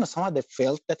I don't know, somehow they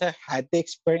felt that I had the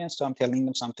experience, so I'm telling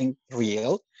them something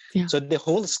real. Yeah. So the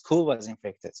whole school was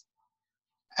infected.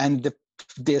 And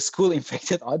the school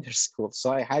infected other schools.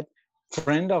 So I had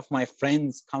friend of my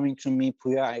friends coming to me,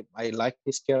 Pouya, I like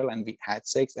this girl and we had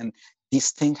sex and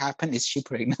this thing happened. Is she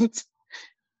pregnant?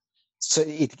 So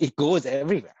it goes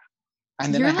everywhere.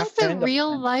 And then You're I have like the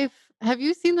real life. Have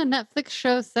you seen the Netflix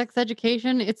show Sex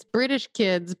Education? It's British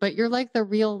kids, but you're like the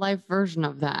real life version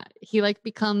of that. He like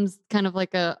becomes kind of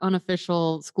like a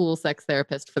unofficial school sex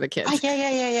therapist for the kids.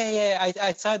 Yeah.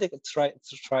 I saw the trial,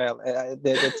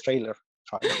 the trailer.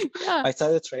 Yeah. I saw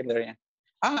the trailer.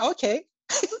 Yeah. Okay.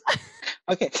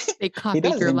 Okay. They copied he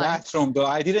does your in life. Bathroom, though.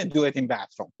 I didn't do it in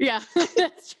bathroom. Yeah,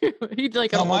 that's true. He'd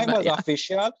like no, mine was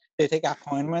official. They take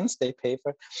appointments. They pay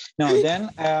for. No, then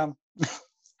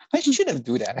I should have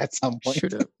do that at some point.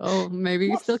 Should have. Oh, maybe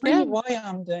you still can. Why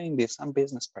I'm doing this? I'm a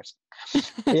business person.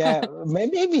 Yeah,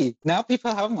 maybe now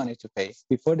people have money to pay.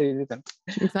 Before they didn't.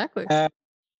 Exactly.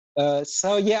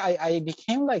 So yeah, I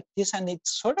became like this, and it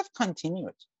sort of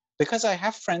continued because I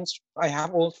have friends. I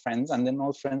have old friends, and then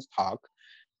old friends talk.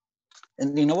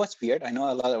 And you know what's weird? I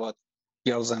know a lot about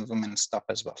girls and women stuff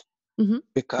as well. Mm-hmm.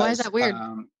 Because why is that weird?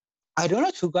 I don't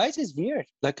know. 2 guys is weird.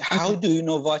 Like, how do you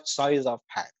know what size of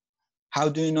pad? How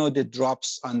do you know the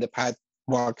drops on the pad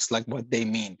works, like what they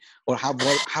mean? Or how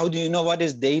do you know what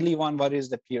is daily one, what is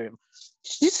the period?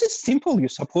 This is simple. You're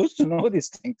supposed to know these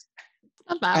things.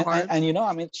 Not that hard. And you know,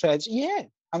 I mean,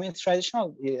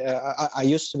 traditional. I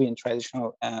used to be in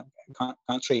traditional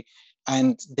country,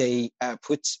 and they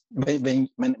put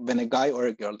when a guy or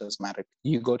a girl, doesn't matter,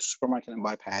 you go to supermarket and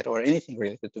buy pad or anything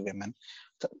related to women.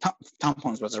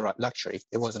 Tampons was a luxury.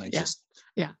 It wasn't a just.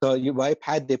 Yeah. So you buy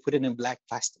pad, they put it in black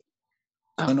plastic.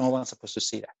 Oh. So no one's supposed to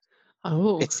see that.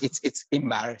 Oh. It's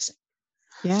embarrassing.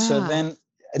 Yeah. So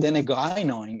then a guy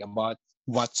knowing about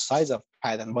what size of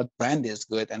pad and what brand is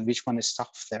good and which one is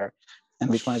softer and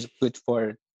which one is good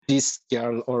for this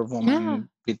girl or woman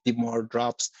with the more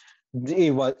drops.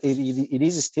 It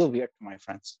is still weird to my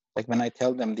friends. Like when I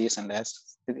tell them this and that,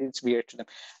 it's weird to them.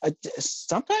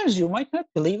 Sometimes you might not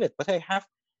believe it, but I have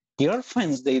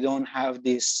girlfriends, they don't have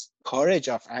this courage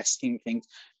of asking things.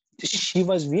 She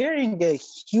was wearing a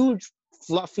huge,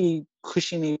 fluffy,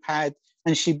 cushiony pad,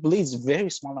 and she bleeds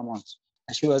very small amounts.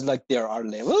 And she was like, "There are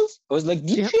levels." I was like,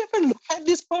 "Did you ever look at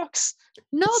this box?"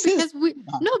 No,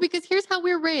 because here's how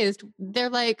we're raised. They're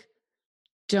like,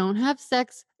 don't have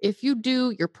sex. If you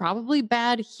do, you're probably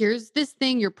bad. Here's this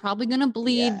thing. You're probably going to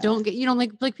bleed. Yeah. Don't get,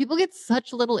 like people get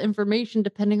such little information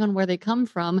depending on where they come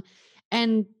from.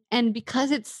 And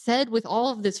because it's said with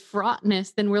all of this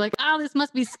fraughtness, then we're like, oh, this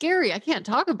must be scary. I can't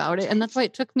talk about it. And that's why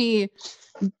it took me,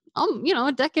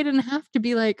 a decade and a half to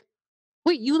be like,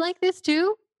 wait, you like this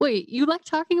too? Wait, you like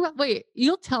talking about? Wait,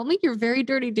 you'll tell me you're very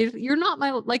dirty. You're not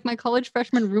my college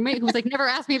freshman roommate who's like, never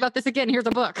ask me about this again. Here's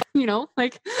a book.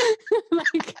 like,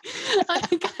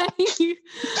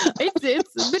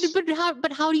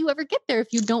 but how do you ever get there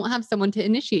if you don't have someone to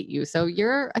initiate you? So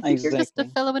I think you're just a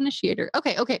fellow initiator.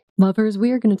 Okay. Lovers,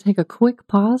 we are going to take a quick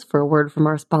pause for a word from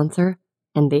our sponsor,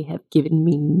 and they have given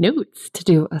me notes to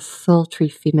do a sultry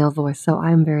female voice. So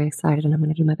I'm very excited, and I'm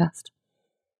going to do my best.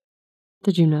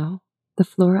 Did you know? The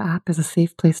Flora app is a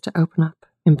safe place to open up,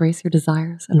 embrace your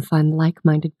desires, and find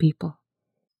like-minded people.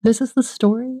 This is the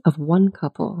story of one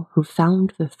couple who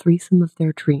found the threesome of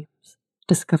their dreams,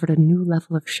 discovered a new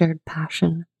level of shared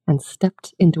passion, and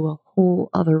stepped into a whole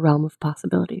other realm of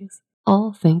possibilities,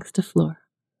 all thanks to Flora.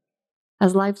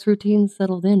 As life's routines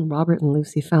settled in, Robert and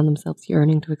Lucy found themselves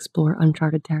yearning to explore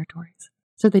uncharted territories.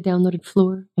 So they downloaded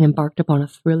Fleur and embarked upon a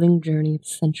thrilling journey of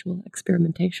sensual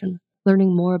experimentation,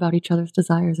 learning more about each other's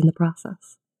desires in the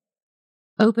process.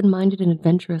 Open-minded and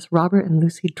adventurous, Robert and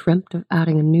Lucy dreamt of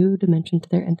adding a new dimension to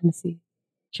their intimacy,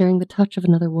 sharing the touch of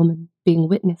another woman, being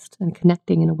witnessed and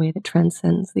connecting in a way that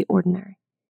transcends the ordinary.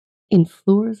 In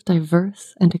Fleur's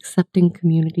diverse and accepting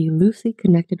community, Lucy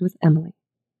connected with Emily,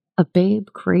 a babe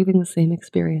craving the same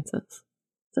experiences.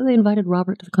 So they invited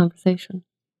Robert to the conversation.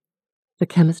 The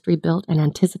chemistry built and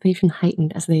anticipation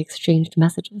heightened as they exchanged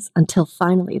messages until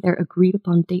finally their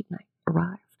agreed-upon date night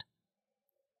arrived.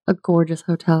 A gorgeous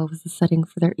hotel was the setting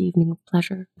for their evening of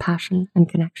pleasure, passion, and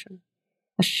connection,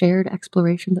 a shared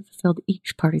exploration that fulfilled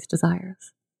each party's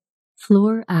desires.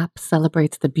 Fleur app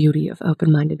celebrates the beauty of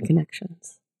open-minded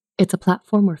connections. It's a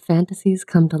platform where fantasies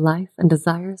come to life and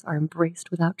desires are embraced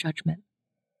without judgment.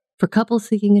 For couples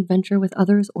seeking adventure with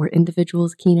others or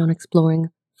individuals keen on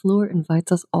exploring, Fleur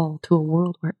invites us all to a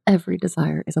world where every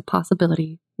desire is a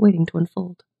possibility waiting to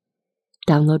unfold.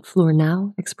 Download Fleur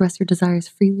now, express your desires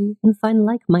freely, and find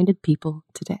like-minded people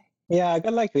today. Yeah, I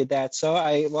got like with that. So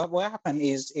what happened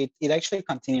is it actually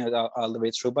continued all the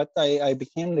way through, but I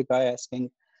became the guy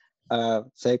asking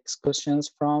sex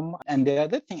questions from. And the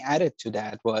other thing added to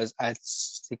that was at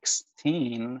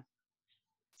 16,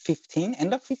 15,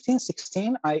 end of 15,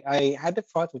 16, I had a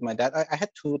fight with my dad. I had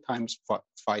 2 times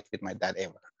fight with my dad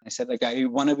ever. I said, like, I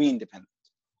want to be independent.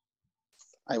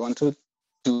 I want to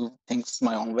do things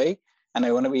my own way, and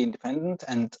I want to be independent,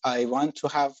 and I want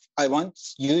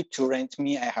you to rent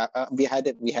me. I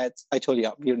told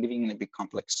you, we were living in a big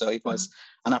complex. So it was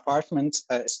an apartment,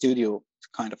 studio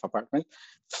kind of apartment,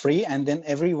 free. And then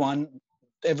every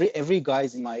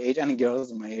guys in my age and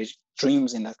girls in my age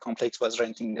dreams in that complex was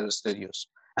renting those studios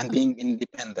and being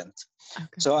independent. Okay.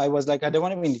 So I was like, I don't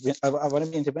want to be independent. I want to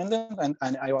be independent,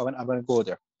 and I want to go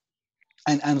there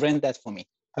and rent that for me.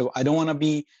 I don't want to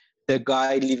be the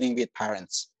guy living with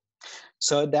parents.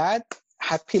 So Dad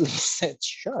happily said,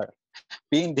 sure,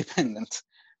 be independent,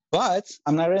 but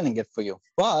I'm not renting it for you.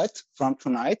 But from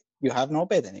tonight, you have no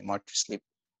bed anymore to sleep.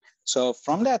 So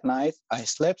from that night, I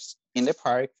slept in the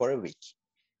park for a week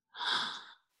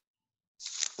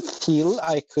till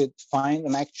I could find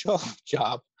an actual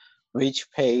job which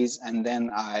pays. And then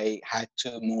I had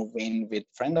to move in with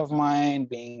a friend of mine,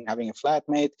 having a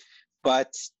flatmate.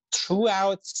 But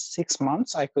throughout 6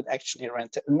 months, I could actually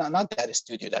rent it. Not that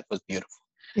studio, that was beautiful.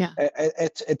 Yeah.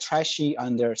 A trashy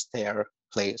understair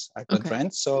place I could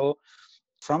rent. So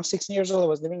from 16 years old, I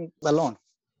was living alone.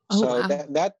 So wow.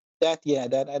 that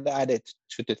added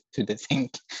to the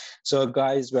thing. So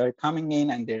guys were coming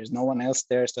in and there's no one else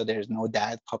there. So there's no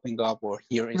dad popping up or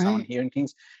someone hearing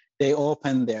things. They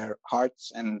open their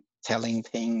hearts and telling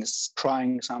things,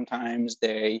 crying sometimes.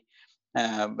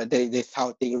 But they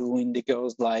thought they ruined the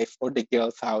girl's life, or the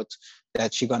girl thought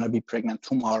that she's gonna be pregnant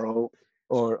tomorrow,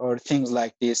 or things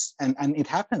like this. And it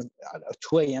happens at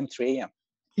 2 a.m., 3 a.m.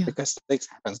 Because sex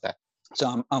happens that.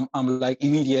 So I'm like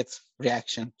immediate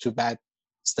reaction to bad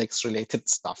sex related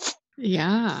stuff.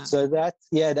 Yeah. So that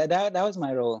was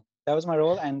my role. That was my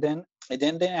role. And then I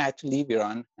had to leave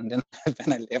Iran. And then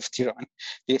when I left Iran,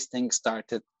 these things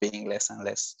started being less and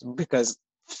less, because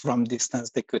from distance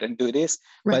they couldn't do this.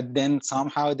 Right. But then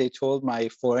somehow they told my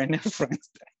foreigner friends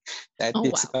that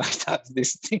this guy does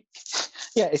this thing.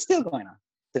 Yeah, it's still going on.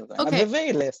 Okay.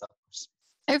 Very less, of course.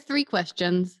 I have 3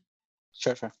 questions.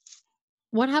 Sure.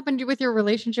 What happened with your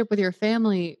relationship with your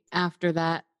family after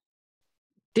that?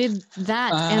 Did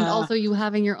that and also you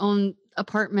having your own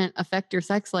apartment affect your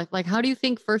sex life? Like, how do you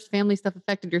think first family stuff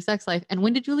affected your sex life? And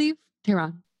when did you leave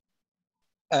Tehran?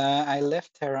 I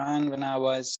left Tehran when I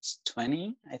was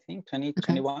 20, I think, 20,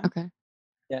 21. Okay.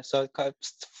 Yeah, so it got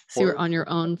So you were on your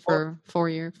own for 4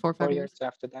 or 5 years?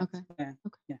 After that. Okay. Yeah.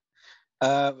 Okay. Yeah.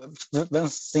 Well,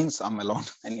 since I'm alone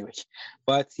anyway.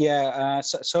 But yeah,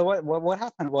 so what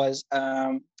happened was,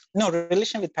 no,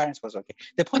 relation with parents was okay.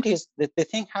 The point is that the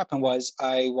thing happened was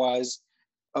I was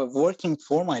working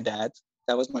for my dad.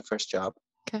 That was my first job.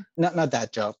 Okay. Not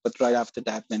that job, but right after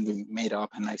that, then we made up,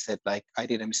 and I said, like, I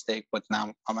did a mistake, but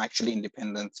now I'm actually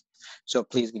independent. So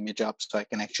please give me a job so I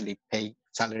can actually pay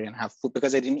salary and have food,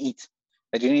 because I didn't eat.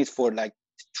 I didn't eat for like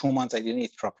 2 months. I didn't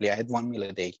eat properly. I had 1 meal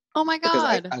a day. Oh my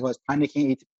God. Because I was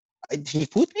panicking. He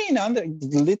put me in under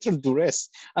literal duress.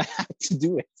 I had to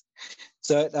do it.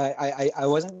 So I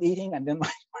wasn't eating, and then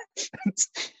my friends,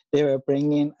 they were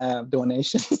bringing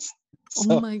donations.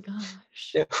 So, oh my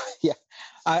gosh. Yeah,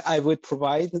 I would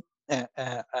provide.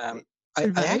 I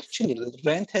actually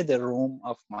rented a room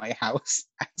of my house.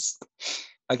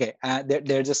 Okay,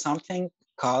 there's a something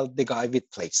called the guy with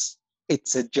place.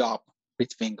 It's a job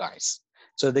between guys.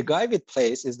 So the guy with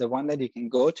place is the one that you can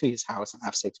go to his house and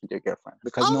have sex with your girlfriend,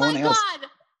 because no one else. Oh my God,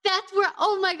 that's where.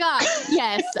 Oh my God,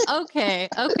 yes. Okay.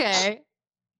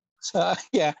 So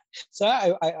yeah, so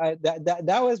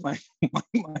that was my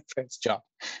first job,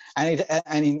 and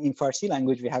in Farsi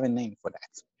language we have a name for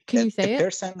that. Can you say it? The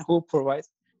person who provides.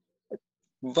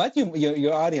 But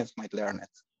your audience might learn it.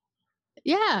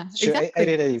 Yeah, sure, exactly. I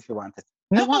read it if you want it.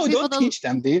 No, don't teach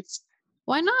them this.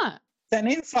 Why not? It's an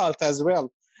insult as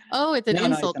well. Oh, it's an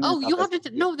insult. It's an insult. You have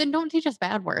to. No, then don't teach us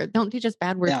bad words. Don't teach us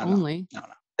bad words only. No.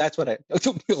 That's what I.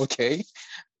 Okay.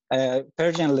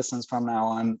 Persian lessons from now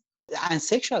on. And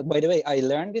sexual, by the way, I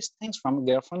learned these things from a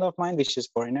girlfriend of mine, which is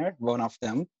foreigner, one of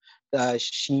them.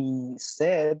 She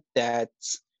said that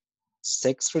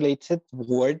sex-related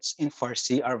words in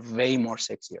Farsi are way more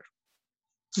sexier.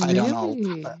 Really? I don't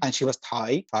know. And she was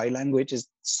Thai. Thai language is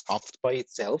soft by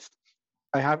itself.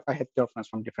 I had girlfriends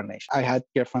from different nations. I had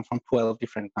girlfriends from 12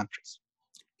 different countries.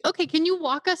 Okay, can you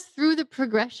walk us through the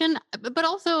progression? But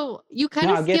also, you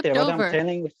kind of skipped over. But I'm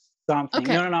telling you something.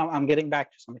 Okay. No, I'm getting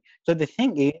back to something. So the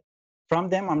thing is, from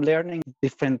them, I'm learning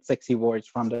different sexy words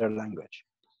from their language.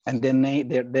 And then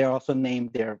they also name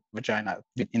their vagina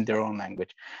in their own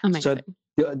language. Amazing.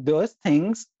 So those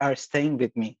things are staying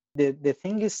with me. The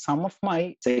thing is, some of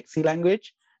my sexy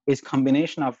language is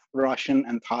combination of Russian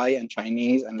and Thai and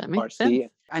Chinese and Farsi.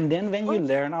 And then when you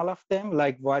learn all of them,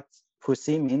 like what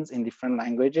pussy means in different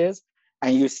languages,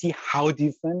 and you see how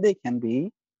different they can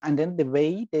be, and then the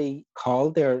way they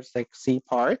call their sexy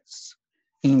parts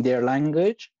in their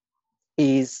language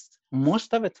is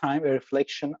most of the time a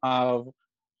reflection of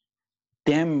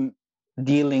them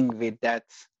dealing with that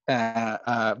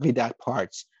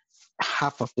parts.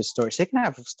 Half of the story. Second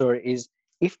half of the story is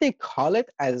if they call it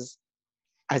as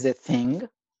a thing,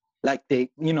 like they,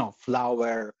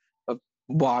 flower,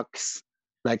 box,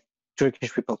 like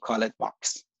Turkish people call it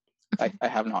box. I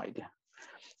have no idea.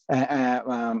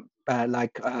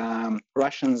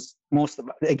 Russians,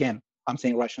 again, I'm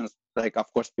saying Russians, like,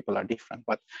 of course, people are different,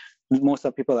 but most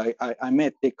of the people I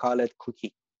met, they call it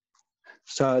cookie.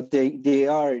 So they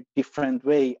are different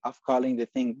way of calling the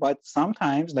thing. But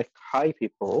sometimes, like Thai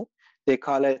people, they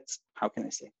call it, how can I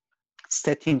say,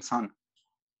 setting sun.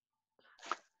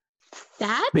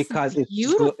 That's because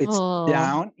beautiful. It's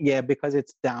down. Yeah, because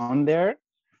it's down there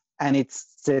and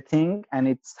it's setting and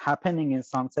it's happening in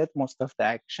sunset, most of the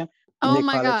action. Oh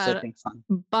my God. Setting sun.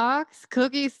 Box,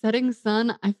 cookie, setting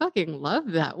sun. I fucking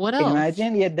love that. What else?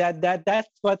 Imagine, yeah,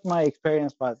 that's what my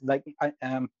experience was. Like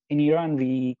in Iran,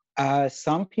 we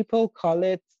some people call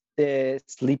it the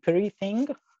slippery thing.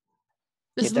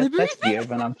 That's weird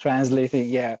when I'm translating.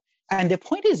 Yeah. And the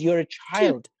point is, you're a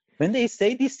child. When they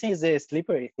say this thing is a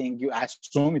slippery thing, you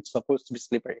assume it's supposed to be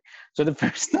slippery. So the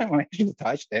first time I actually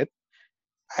touched it,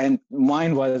 and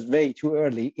mine was way too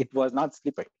early, it was not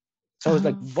slippery. So I was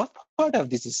like, what part of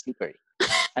this is slippery?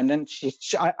 And then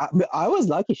I was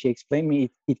lucky. She explained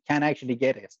me it can actually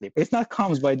get a slip. It's not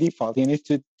comes by default. You need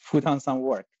to put on some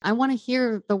work. I want to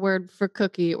hear the word for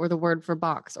cookie or the word for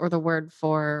box or the word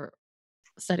for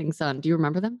setting sun. Do you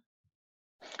remember them?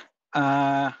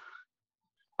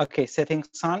 Okay, setting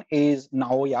sun is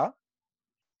naoya.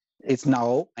 It's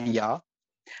nao and ya.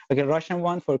 Okay, Russian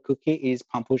one for cookie is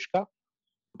pampushka.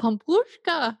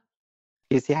 Pampushka.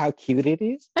 You see how cute it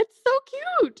is? It's so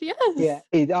cute. Yes. Yeah.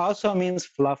 It also means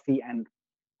fluffy and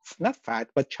not fat,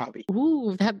 but chubby.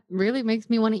 Ooh, that really makes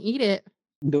me want to eat it.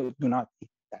 Do not eat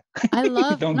that. I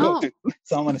love. Don't go to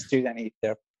someone's street and eat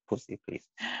their pussy, please.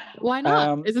 Why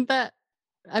not? Isn't that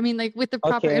I mean, like with the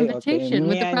proper Okay. invitation,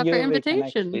 with Me the and proper you, we can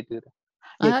actually invitation. do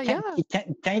that. Yeah,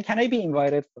 Yeah, can I be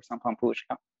invited for some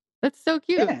pampushka? that's so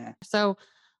cute. Yeah. So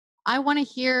I want to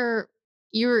hear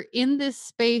you're in this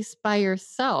space by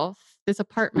yourself, this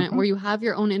apartment Mhm. where you have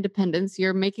your own independence.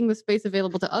 You're making the space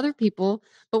available to other people.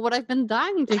 But what I've been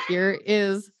dying to hear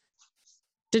is,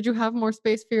 did you have more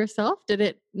space for yourself? Did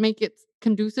it make it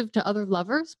conducive to other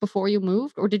lovers before you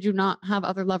moved? Or did you not have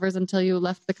other lovers until you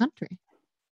left the country?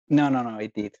 No,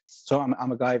 it did. So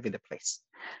I'm a guy with a place.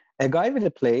 A guy with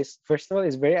a place, first of all,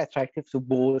 is very attractive to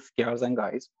both girls and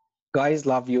guys. Guys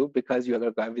love you because you're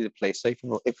a guy with a place. So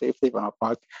if they want to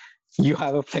park, you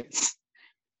have a place.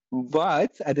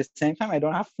 But at the same time, I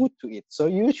don't have food to eat. So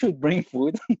you should bring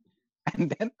food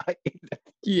and then I eat it.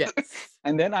 Yes.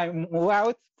 And then I move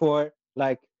out for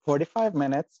like 45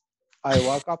 minutes. I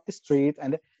walk up the street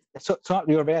and so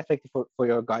you're very attractive for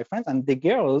your guy friends. And the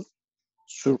girls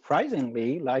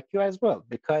surprisingly like you as well.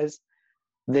 Because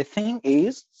the thing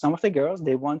is, some of the girls,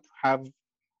 they want to have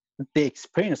the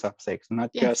experience of sex,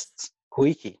 not Yes. just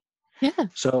quickie. Yeah.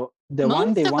 So the one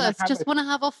Most they of want us to have just want to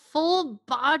have a full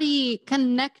body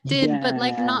connected, but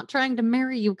like yeah. not trying to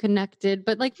marry you connected,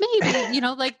 but like maybe,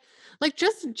 like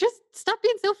just stop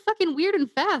being so fucking weird and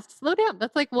fast. Slow down.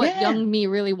 That's like what Yeah. young me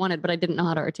really wanted, but I didn't know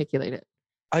how to articulate it.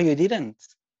 Oh, you didn't?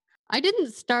 I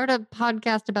didn't start a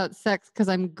podcast about sex because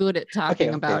I'm good at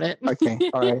talking about it. Okay,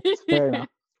 all right, fair enough.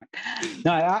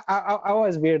 No, I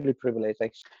was weirdly privileged.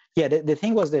 Actually. Yeah, the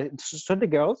thing was that so the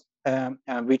girls,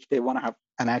 which they want to have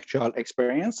an actual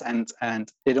experience and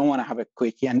they don't want to have a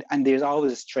quickie, and there's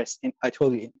always stress. I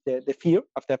told you the fear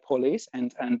of the police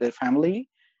and the family.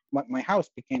 My house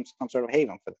became some sort of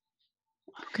haven for them.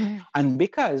 Okay. And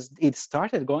because it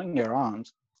started going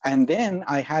around, and then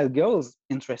I had girls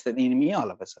interested in me all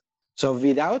of a sudden. So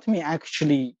without me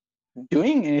actually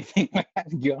doing anything, I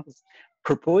had girls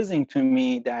proposing to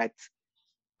me that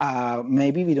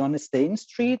maybe we don't stay in the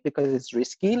street because it's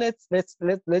risky. Let's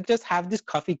just have this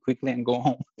coffee quickly and go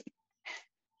home.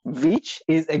 Which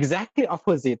is exactly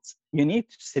opposite. You need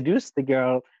to seduce the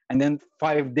girl and then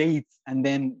 5 dates, and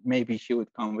then maybe she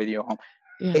would come with you home.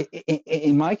 Yeah.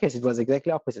 In my case, it was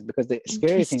exactly opposite because the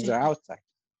scary things are outside.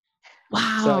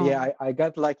 Wow. So yeah, I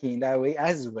got lucky in that way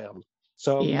as well.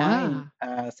 So Yeah.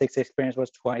 my sex experience was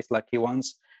twice lucky.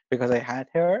 Once because I had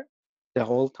her the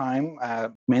whole time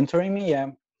mentoring me,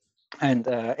 and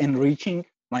enriching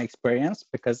my experience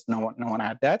because no one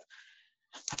had that.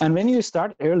 And when you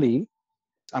start early,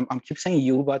 I'm keep saying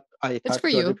you, but I It's talk for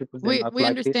to other you. people. They're not We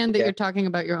like this. understand that Yeah. you're talking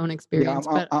about your own Yeah, experience,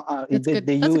 but that's good.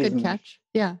 the That's you a is good me. catch.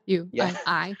 Yeah, you. Yeah.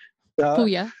 I. So,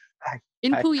 Pouya.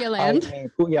 In Pouya land.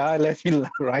 mean, Pouya, let me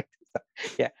right.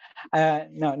 Yeah.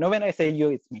 No. When I say you,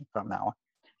 it's me from now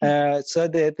on. So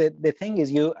the thing is,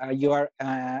 you are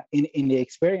in the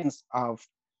experience of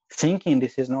thinking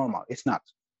this is normal. It's not.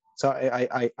 So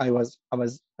I was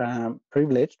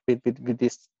privileged with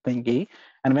this thingy,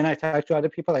 and when I talked to other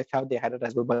people, I thought they had it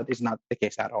as well, but it's not the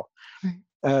case at all.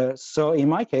 Right. So in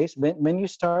my case, when you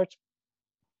start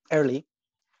early,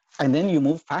 and then you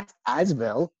move fast as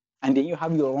well, and then you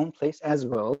have your own place as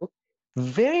well,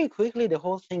 very quickly the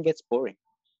whole thing gets boring.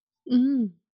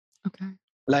 Okay.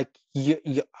 Like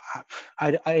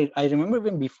I remember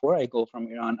when before I go from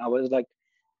Iran, I was like,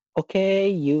 okay,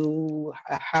 you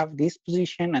have this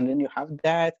position, and then you have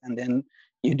that, and then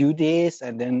you do this,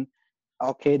 and then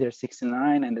okay, there's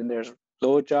 69, and then there's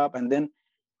low job, and then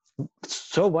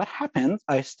so what happened?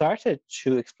 I started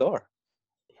to explore.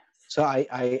 So I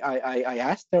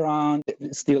asked around.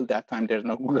 Still, that time there's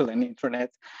no Google and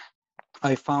internet.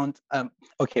 I found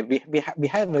okay. We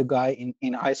have a guy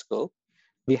in high school.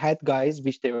 We had guys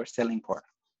which they were selling porn.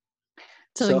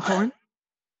 Selling porn?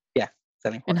 Yeah,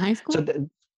 selling porn in high school. So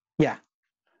yeah.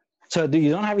 So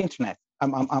you don't have internet.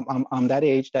 I'm that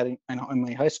age that in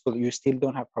my high school you still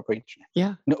don't have proper internet.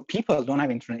 Yeah. No, people don't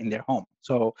have internet in their home.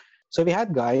 So we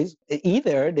had guys,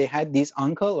 either they had this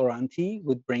uncle or auntie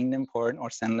would bring them porn or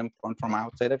send them porn from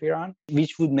outside of Iran,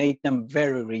 which would make them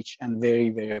very rich and very,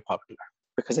 very popular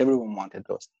because everyone wanted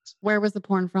those things. Where was the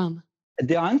porn from?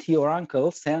 The auntie or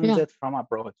uncle sends it from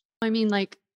abroad. I mean,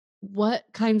 like, what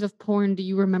kinds of porn do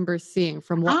you remember seeing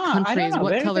from what I don't countries, know,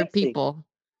 what very colored basic. people?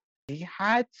 We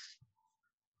had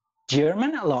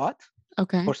German a lot.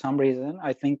 Okay. For some reason,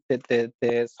 I think that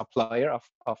the supplier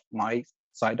of my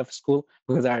side of school,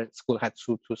 because our school had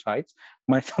two sides,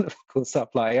 my side of school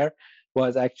supplier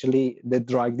was actually the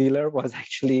drug dealer was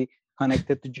actually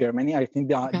connected to Germany. I think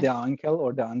the uncle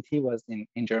or the auntie was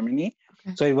in Germany.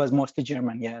 Okay. So it was mostly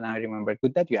German. Yeah, and I remember.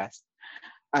 Good that you asked.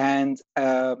 And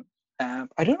I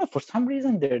don't know, for some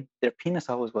reason their penis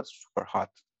always was super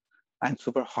hot and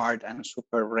super hard and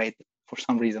super red. for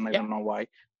some reason. I don't know why.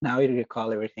 Now it recall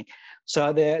everything. So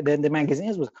the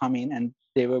magazines would come in and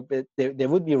they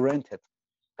would be rented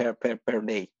per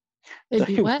day. They'd So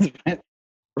be he what? would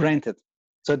rent it.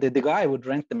 So the guy would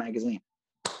rent the magazine.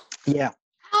 Yeah.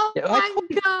 Oh Yeah, like my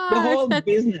the gosh, whole that's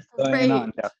business going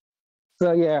on great. there.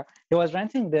 So yeah, he was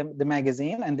renting the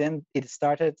magazine, and then it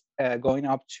started going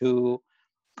up to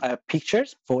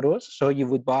pictures, photos. So you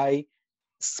would buy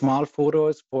small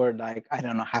photos for like, I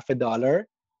don't know, $50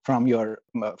 from your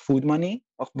food money.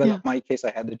 Well, in my case,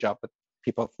 I had the job with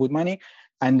people food money,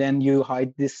 and then you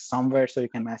hide this somewhere so you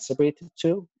can masturbate it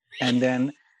too. And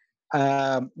then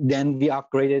we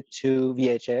upgraded to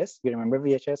VHS. You remember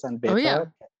VHS and Oh beta? yeah.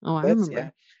 Oh, I That's, remember. yeah.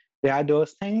 They had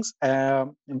those things.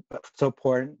 So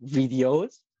porn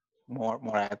videos, more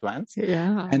advanced.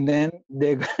 Yeah. And then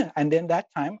and then that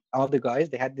time, all the guys,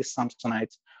 they had this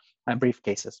Samsonite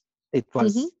briefcases. It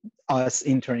was us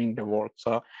entering the world.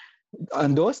 So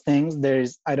on those things,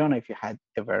 I don't know if you had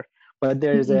ever, but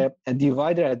there's a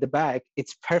divider at the back.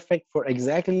 It's perfect for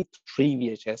exactly 3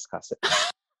 VHS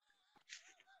cassettes.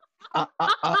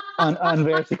 on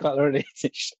vertical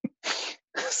orientation.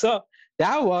 So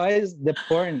that was the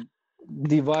porn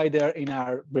divider in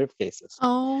our briefcases.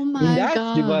 Oh In my that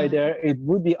god. divider, it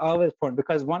would be always porn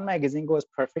because one magazine goes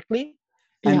perfectly,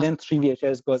 and then 3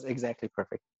 VHS goes exactly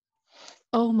perfect.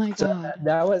 Oh my So god.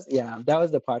 that was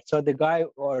the part. So the guy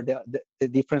or the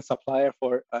different supplier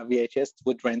for VHS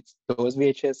would rent those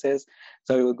VHSs.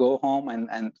 So we would go home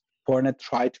and Pornet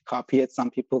tried to copy it. Some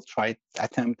people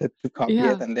attempted to copy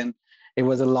it, and then it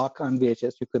was a lock on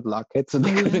VHS. You could lock it, so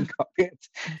they couldn't copy it.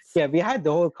 Yeah, we had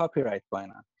the whole copyright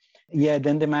going on. Yeah,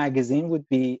 then the magazine would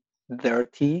be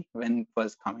dirty when it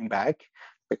was coming back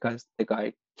because the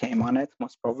guy came on it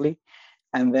most probably.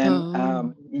 And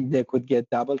then they could get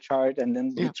double charged, and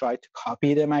then we tried to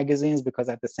copy the magazines because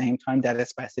at the same time that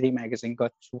specific magazine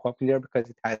got too popular because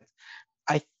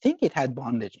I think it had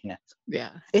bondage in it. Yeah.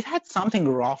 It had something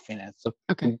rough in it. So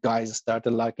guys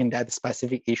started liking that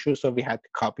specific issue. So we had to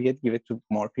copy it, give it to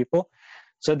more people.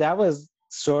 So that was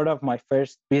sort of my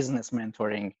first business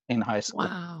mentoring in high school.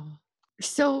 Wow.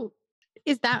 So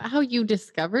is that how you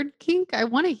discovered kink? I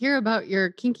want to hear about your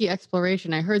kinky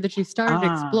exploration. I heard that you started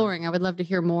exploring. I would love to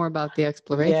hear more about the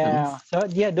explorations. Yeah. So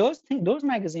those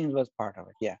magazines was part of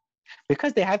it. Yeah.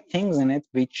 Because they had things in it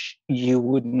which you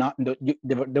would not, there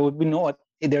would be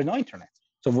there's no internet.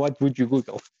 So what would you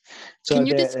Google? So can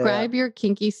you describe your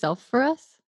kinky self for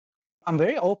us? I'm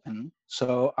very open.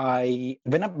 So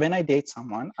when I date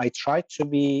someone, I try to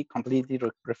be completely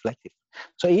reflective.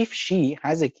 So if she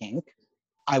has a kink,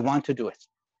 I want to do it.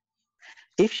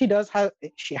 If she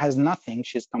has nothing,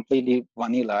 she's completely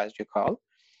vanilla, as you call,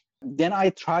 then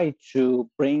I try to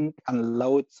bring and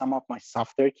load some of my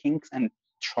softer kinks and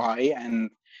try and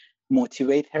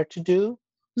motivate her to do.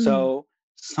 So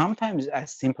sometimes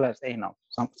as simple as anal.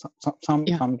 Some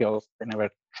girls, they never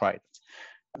tried it.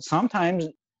 Sometimes,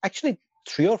 actually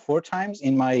 3 or 4 times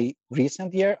in my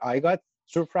recent year, I got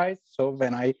surprised. So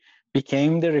when I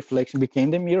became the reflection, became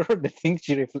the mirror, the thing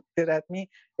she reflected at me,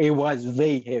 it was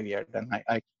way heavier than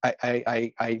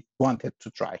I wanted to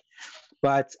try.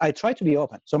 But I try to be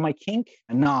open. So my kink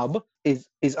knob is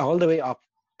all the way up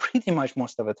pretty much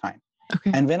most of the time.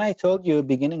 Okay. And when I told you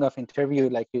beginning of interview,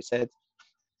 like you said,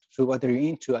 so what are you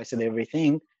into? I said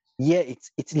everything. Yeah,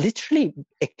 it's literally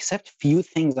except few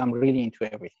things I'm really into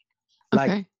everything.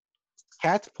 Like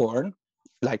cat porn,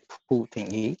 like poo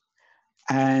thingy.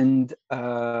 And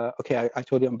I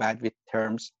told you I'm bad with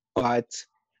terms, but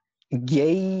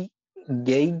gay,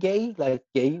 like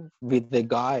gay with the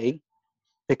guy,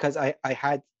 because I've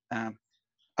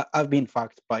been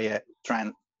fucked by a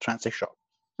transsexual,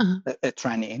 a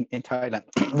tranny in Thailand,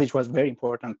 which was very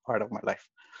important part of my life.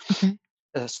 Okay.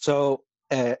 So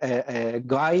a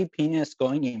guy penis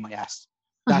going in my ass.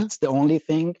 That's the only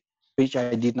thing which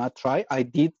I did not try. I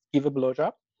did give a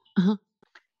blowjob,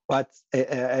 but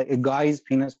a guy's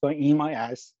penis going in my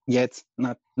ass, yet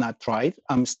not tried.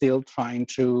 I'm still trying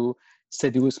to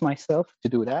seduce myself to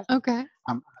do that. Okay.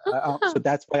 So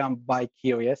that's why I'm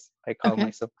bi-curious. I call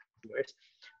myself curious.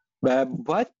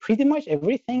 But pretty much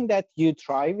everything that you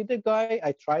try with the guy,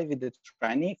 I tried with the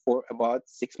tranny for about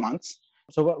 6 months.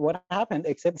 So what happened,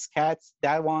 except cats,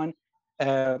 that one,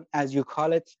 as you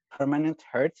call it, permanent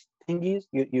hurt thingies,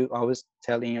 you always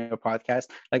tell in your podcast,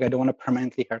 like I don't want to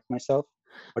permanently hurt myself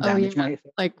or damage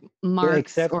myself. Like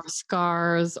marks or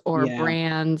scars or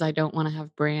brands. I don't want to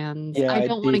have brands. Yeah, I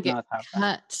don't want to get cut.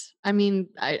 That. I mean,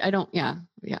 I don't, yeah.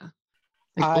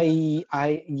 Like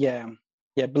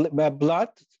blood.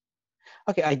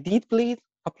 Okay, I did bleed,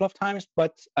 couple of times,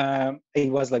 but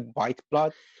it was like white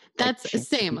blood. That's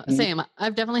same.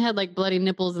 I've definitely had like bloody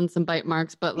nipples and some bite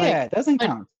marks, but like, yeah, it doesn't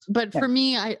count. But for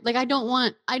me, I don't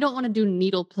want to do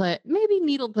needle play. Maybe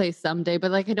needle play someday,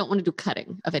 but like I don't want to do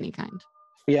cutting of any kind.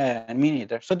 Yeah, and me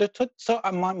neither. So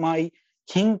my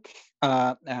kink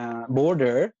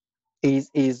border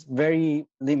is very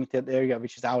limited area,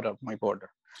 which is out of my border.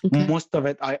 Okay. Most of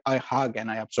it I hug and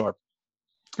I absorb.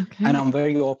 Okay. And I'm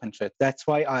very open to it. That's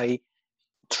why I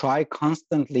try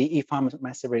constantly, if I'm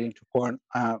masturbating to porn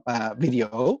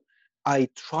video, I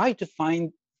try to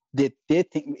find the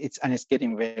thing. It's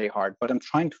getting very hard, but I'm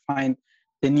trying to find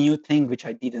the new thing which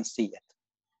I didn't see yet.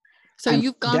 So and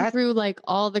you've gone through like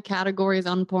all the categories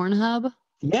on Pornhub?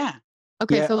 Yeah.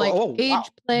 Okay, yeah. So like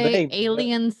age play,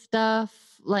 alien stuff,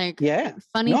 like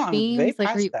funny themes. I'm way like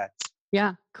past that.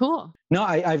 Yeah, cool. No,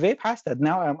 I way past that.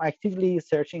 Now I'm actively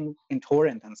searching in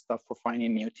torrent and stuff for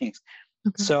finding new things.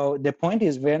 Okay. So the point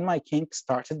is, when my kink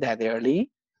started that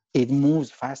early, it moves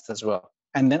fast as well.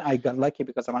 And then I got lucky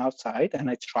because I'm outside and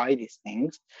I try these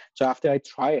things. So after I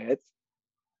try it,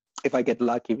 if I get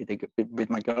lucky with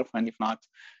my girlfriend, if not,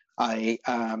 I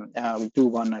do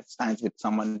one night stands with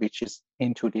someone which is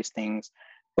into these things.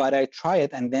 But I try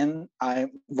it, and then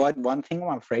one thing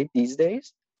I'm afraid these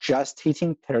days, just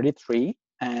hitting 33,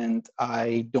 and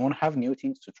I don't have new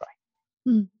things to try.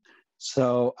 Mm.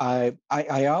 So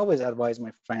I always advise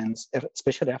my friends,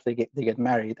 especially after they get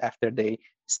married, after they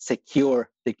secure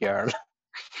the girl,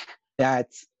 that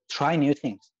try new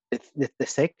things. The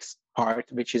sex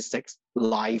part, which is sex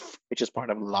life, which is part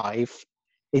of life,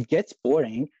 it gets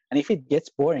boring. And if it gets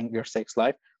boring, your sex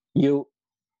life, you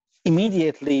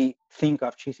immediately think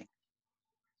of cheating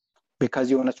because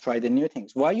you want to try the new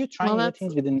things. Why are you trying new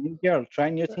things with a new girl? Try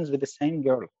new things with the same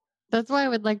girl. That's why I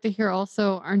would like to hear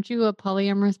also, aren't you a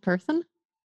polyamorous person?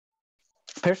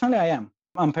 Personally, I am.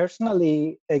 I'm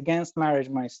personally against marriage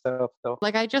myself, though.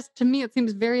 Like to me, it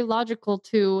seems very logical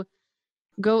to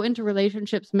go into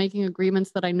relationships making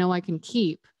agreements that I know I can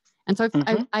keep. And so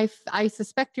I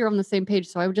suspect you're on the same page.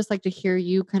 So I would just like to hear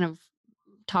you kind of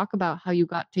talk about how you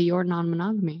got to your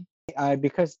non-monogamy.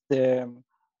 Because the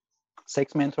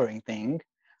sex mentoring thing,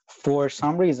 for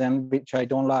some reason, which I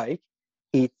don't like,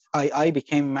 I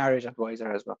became marriage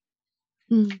advisor as well.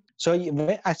 Mm. So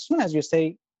as soon as you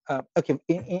say, okay,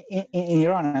 in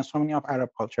Iran and so many of Arab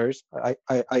cultures,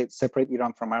 I separate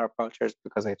Iran from Arab cultures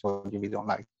because I told you we don't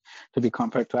like to be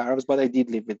compared to Arabs, but I did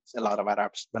live with a lot of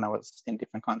Arabs when I was in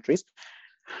different countries.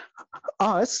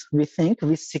 We think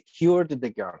we secured the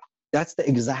girl. That's the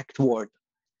exact word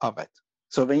of it.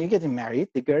 So when you're getting married,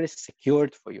 the girl is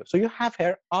secured for you. So you have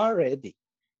her already.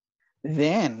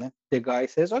 Then the guy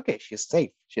says, okay, she's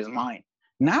safe. She's mine.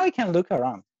 Now I can look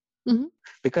around. Mm-hmm.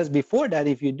 Because before that,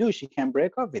 if you do, she can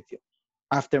break up with you.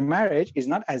 After marriage, is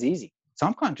not as easy.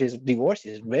 Some countries, divorce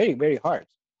is very, very hard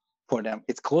for them.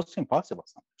 It's close to impossible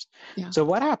sometimes. Yeah. So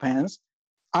what happens,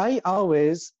 I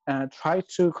always try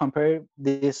to compare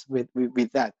this with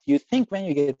that. You think when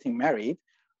you're getting married,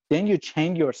 then you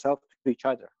chain yourself to each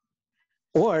other.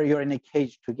 Or you're in a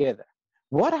cage together.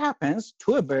 What happens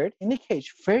to a bird in a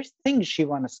cage? First thing, she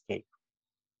wants to escape.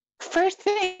 First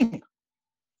thing.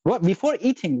 What, before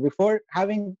eating, before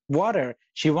having water,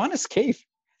 she wants to escape.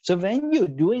 So when you're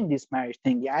doing this marriage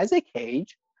thing as a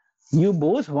cage, you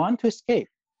both want to escape.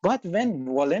 But when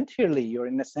voluntarily you're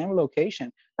in the same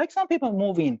location, like some people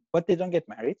move in, but they don't get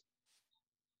married.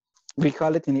 We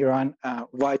call it in Iran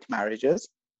white marriages.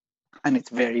 And it's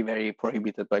very, very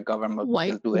prohibited by government.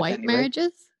 White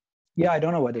marriages? Yeah, I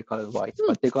don't know what they call it white,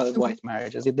 but they call it white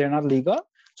marriages. If they're not legal,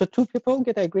 so two people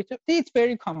get agreed to. It's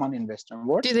very common in Western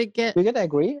world. Do they get? You get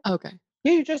agree? Okay.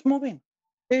 Yeah, you just move in.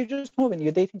 You're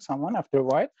You're dating someone. After a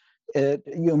while,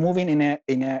 you move in a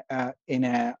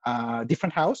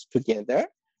different house together,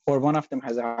 or one of them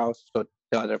has a house, so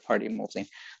the other party moves in.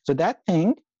 So that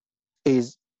thing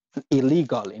is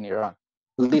illegal in Iran.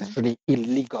 Literally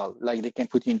illegal. Like they can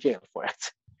put you in jail for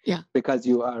it. Yeah. Because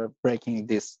you are breaking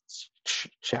this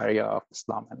Sharia of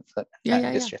Islam and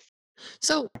this shit.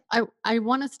 So I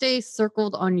want to stay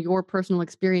circled on your personal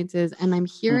experiences. And I'm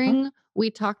hearing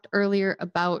we talked earlier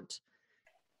about,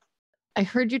 I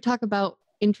heard you talk about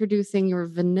introducing your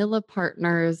vanilla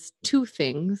partners to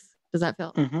things. Does that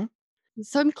feel? Mm-hmm.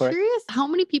 So I'm curious, how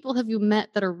many people have you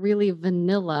met that are really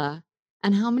vanilla?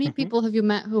 And how many people have you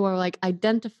met who are like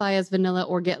identify as vanilla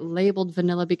or get labeled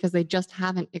vanilla because they just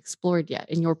haven't explored yet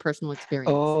in your personal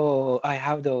experience? Oh, I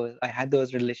had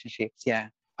those relationships. Yeah.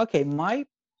 Okay.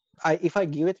 If I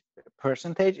give it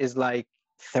percentage is like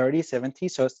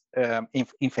 30-70. So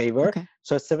in favor. Okay.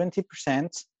 So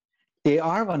 70%, they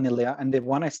are vanilla and they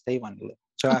want to stay vanilla.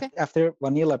 So after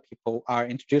vanilla people are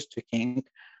introduced to kink,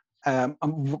 I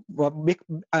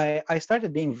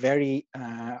started being very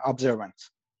observant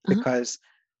because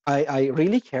I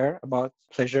really care about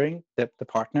pleasuring the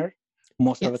partner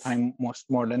most of the time,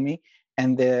 more than me.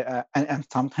 And and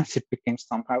sometimes it became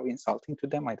somehow insulting to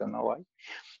them. I don't know why.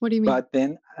 What do you mean? But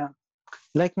then,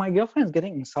 like my girlfriend's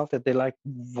getting insulted. They're like,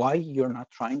 "Why you're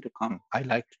not trying to come? I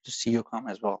like to see you come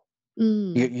as well.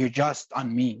 You're just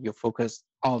on me. You focus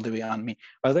all the way on me."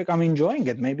 I was like, "I'm enjoying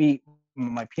it. Maybe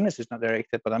my penis is not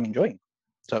erected, but I'm enjoying."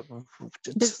 So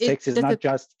sex is not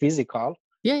just physical.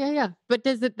 Yeah. But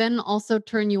does it then also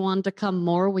turn you on to come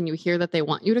more when you hear that they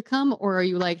want you to come, or are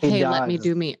you like, "Hey, let me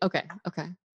do me"? Okay.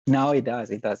 No, it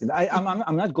does. It does.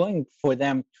 I'm not going for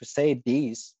them to say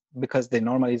these because they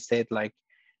normally say it like,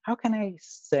 how can I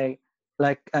say,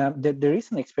 like the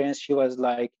recent experience? She was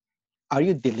like, "Are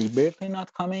you deliberately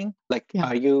not coming? Like,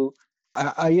 are you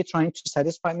trying to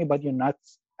satisfy me, but you're not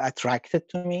attracted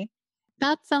to me?"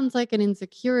 That sounds like an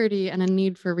insecurity and a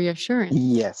need for reassurance.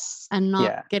 Yes. And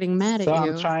not getting mad at you. So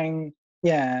I'm trying.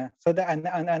 Yeah. So that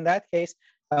and in that case,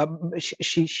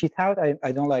 she thought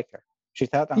I don't like her. She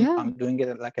thought I'm doing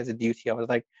it like as a duty. I was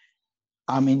like,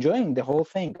 I'm enjoying the whole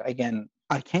thing. Again,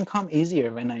 I can come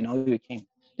easier when I know you came.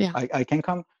 Yeah. I can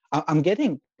come. I'm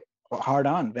getting hard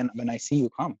on when I see you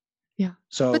come. Yeah.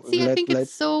 So but see, I think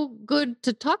it's so good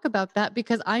to talk about that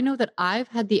because I know that I've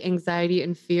had the anxiety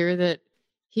and fear that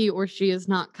he or she is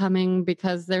not coming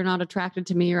because they're not attracted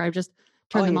to me, or I've just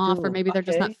turned them off, or maybe they're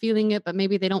just not feeling it, but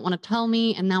maybe they don't want to tell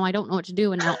me. And now I don't know what to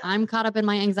do. And now I'm caught up in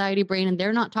my anxiety brain and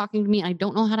they're not talking to me. And I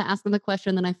don't know how to ask them the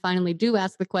question. Then I finally do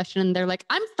ask the question and they're like,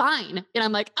 "I'm fine." And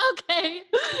I'm like, "Okay,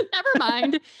 never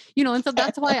mind." And so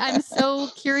that's why I'm so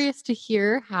curious to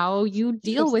hear how you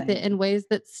deal with it in ways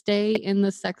that stay in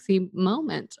the sexy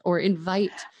moment or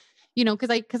invite,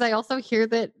 because I also hear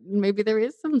that maybe there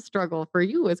is some struggle for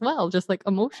you as well, just like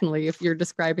emotionally, if you're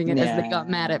describing it as they got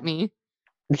mad at me.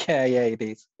 Yeah, it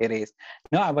is.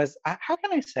 No, how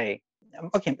can I say?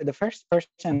 Okay, the first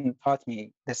person taught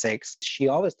me the sex. She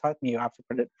always taught me you have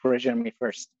to pressure me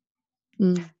first.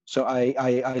 So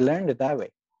I learned it that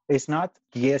way. It's not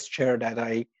gesture that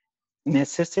I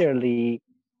necessarily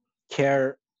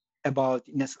care about.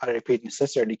 I repeat,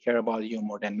 necessarily care about you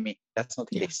more than me. That's not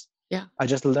the case. Yeah. I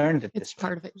just learned it. It's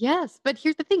part of it. Yes. But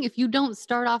here's the thing. If you don't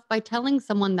start off by telling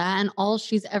someone that and all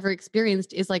she's ever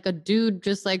experienced is like a dude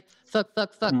just like fuck,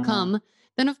 come,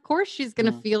 then of course she's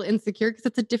going to feel insecure because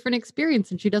it's a different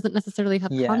experience and she doesn't necessarily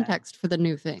have context for the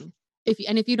new thing.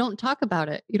 If you don't talk about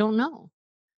it, you don't know.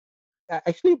 I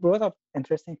actually brought up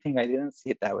interesting thing. I didn't see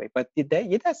it that way, but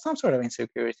that's some sort of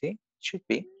insecurity. Should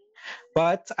be.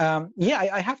 But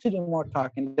I have to do more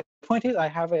talking. The point is, I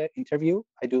have an interview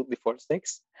I do before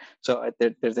sex, so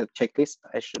there's a checklist.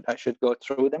 I should go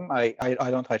through them. I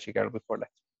don't touch a girl before that.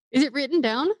 Is it written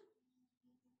down?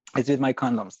 It's with my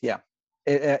condoms. Yeah,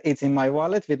 it's in my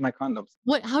wallet with my condoms.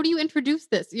 How do you introduce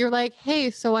this? You're like, "Hey,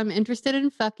 so I'm interested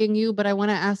in fucking you, but I want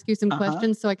to ask you some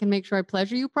questions so I can make sure I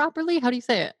pleasure you properly." How do you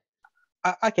say it?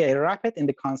 Okay, wrap it in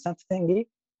the consent thingy.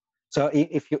 So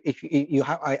if you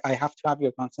have, I have to have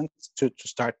your consent to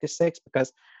start this sex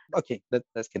because, okay,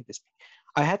 let's get this.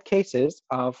 I had cases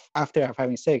of after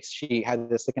having sex, she had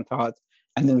the second thought,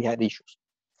 and then we had issues.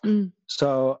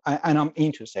 So, and I'm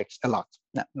into sex a lot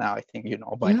now. I think you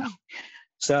know by now.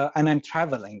 So, and I'm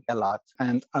traveling a lot,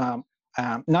 and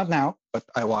not now, but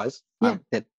I was.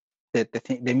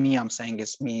 The me I'm saying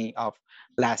is me of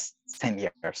last 10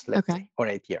 years, let's say, or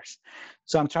 8 years.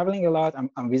 So I'm traveling a lot.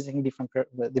 I'm visiting different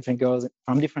girls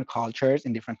from different cultures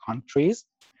in different countries.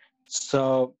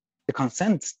 So the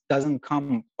consent doesn't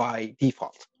come by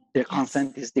default. The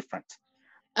consent is different.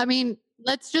 I mean,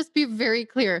 let's just be very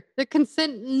clear. The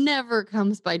consent never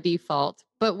comes by default,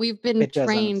 but we've been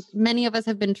trained. Many of us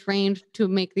have been trained to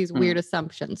make these weird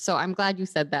assumptions. So I'm glad you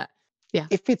said that. Yeah.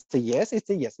 If it's a yes, it's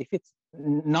a yes. If it's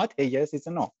not a yes, it's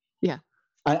a no. Yeah.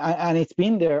 And it's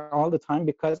been there all the time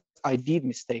because I did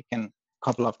mistaken a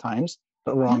couple of times,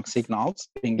 the wrong signals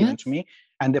being given to me.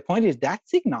 And the point is that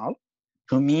signal,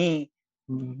 to me,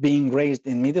 being raised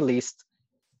in Middle East,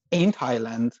 in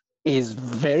Thailand, is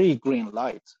very green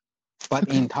light. But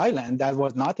in Thailand, that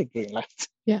was not a green light.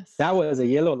 Yes. That was a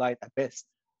yellow light at best.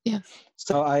 Yes.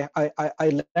 So I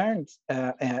learned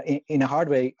in a hard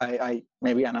way. I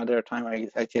maybe another time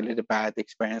I tell you the bad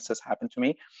experiences happened to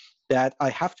me, that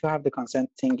I have to have the consent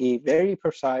thingy very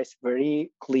precise,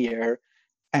 very clear,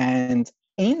 and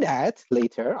in that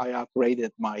later I upgraded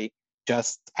my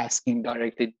just asking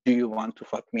directly, "Do you want to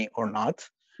fuck me or not?"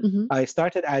 I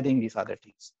started adding these other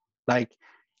things like,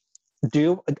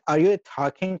 are you a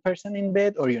talking person in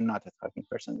bed or you're not a talking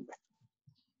person in bed?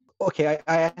 okay,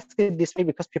 I ask it this way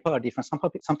because people are different.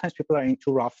 Sometimes people are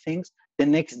into rough things. The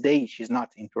next day, she's not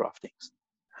into rough things.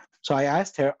 So I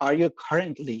asked her, are you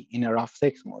currently in a rough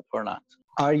sex mode or not?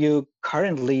 Are you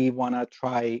currently want to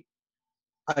try,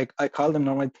 I call them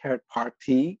normally third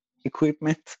party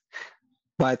equipment,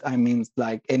 but I mean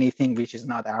like anything which is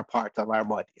not our part of our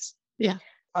bodies. Yeah.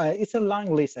 It's a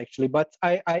long list actually, but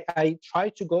I try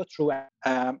to go through.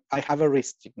 I have a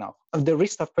wrist signal. The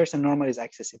wrist of person normally is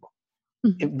accessible.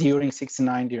 During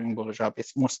 69, during blowjob,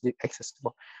 it's mostly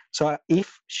accessible. So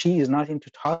if she is not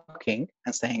into talking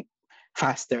and saying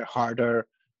faster, harder,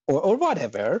 or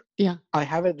whatever, I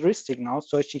have a wrist signal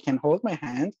so she can hold my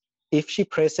hand. If she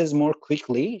presses more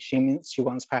quickly, she means she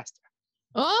wants faster.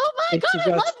 Oh my If God, she I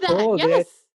just love that. hold Yes.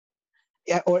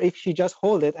 it, or if she just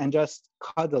hold it and just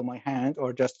cuddle my hand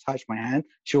or just touch my hand,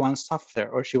 she wants softer,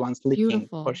 or she wants licking,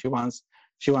 Beautiful. or she wants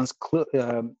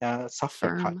softer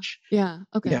Firm. touch. Yeah.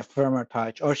 Okay. Yeah, firmer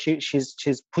touch. Or she's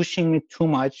pushing me too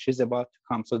much. She's about to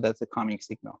come, so that's a coming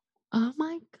signal. Oh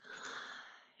my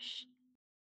gosh.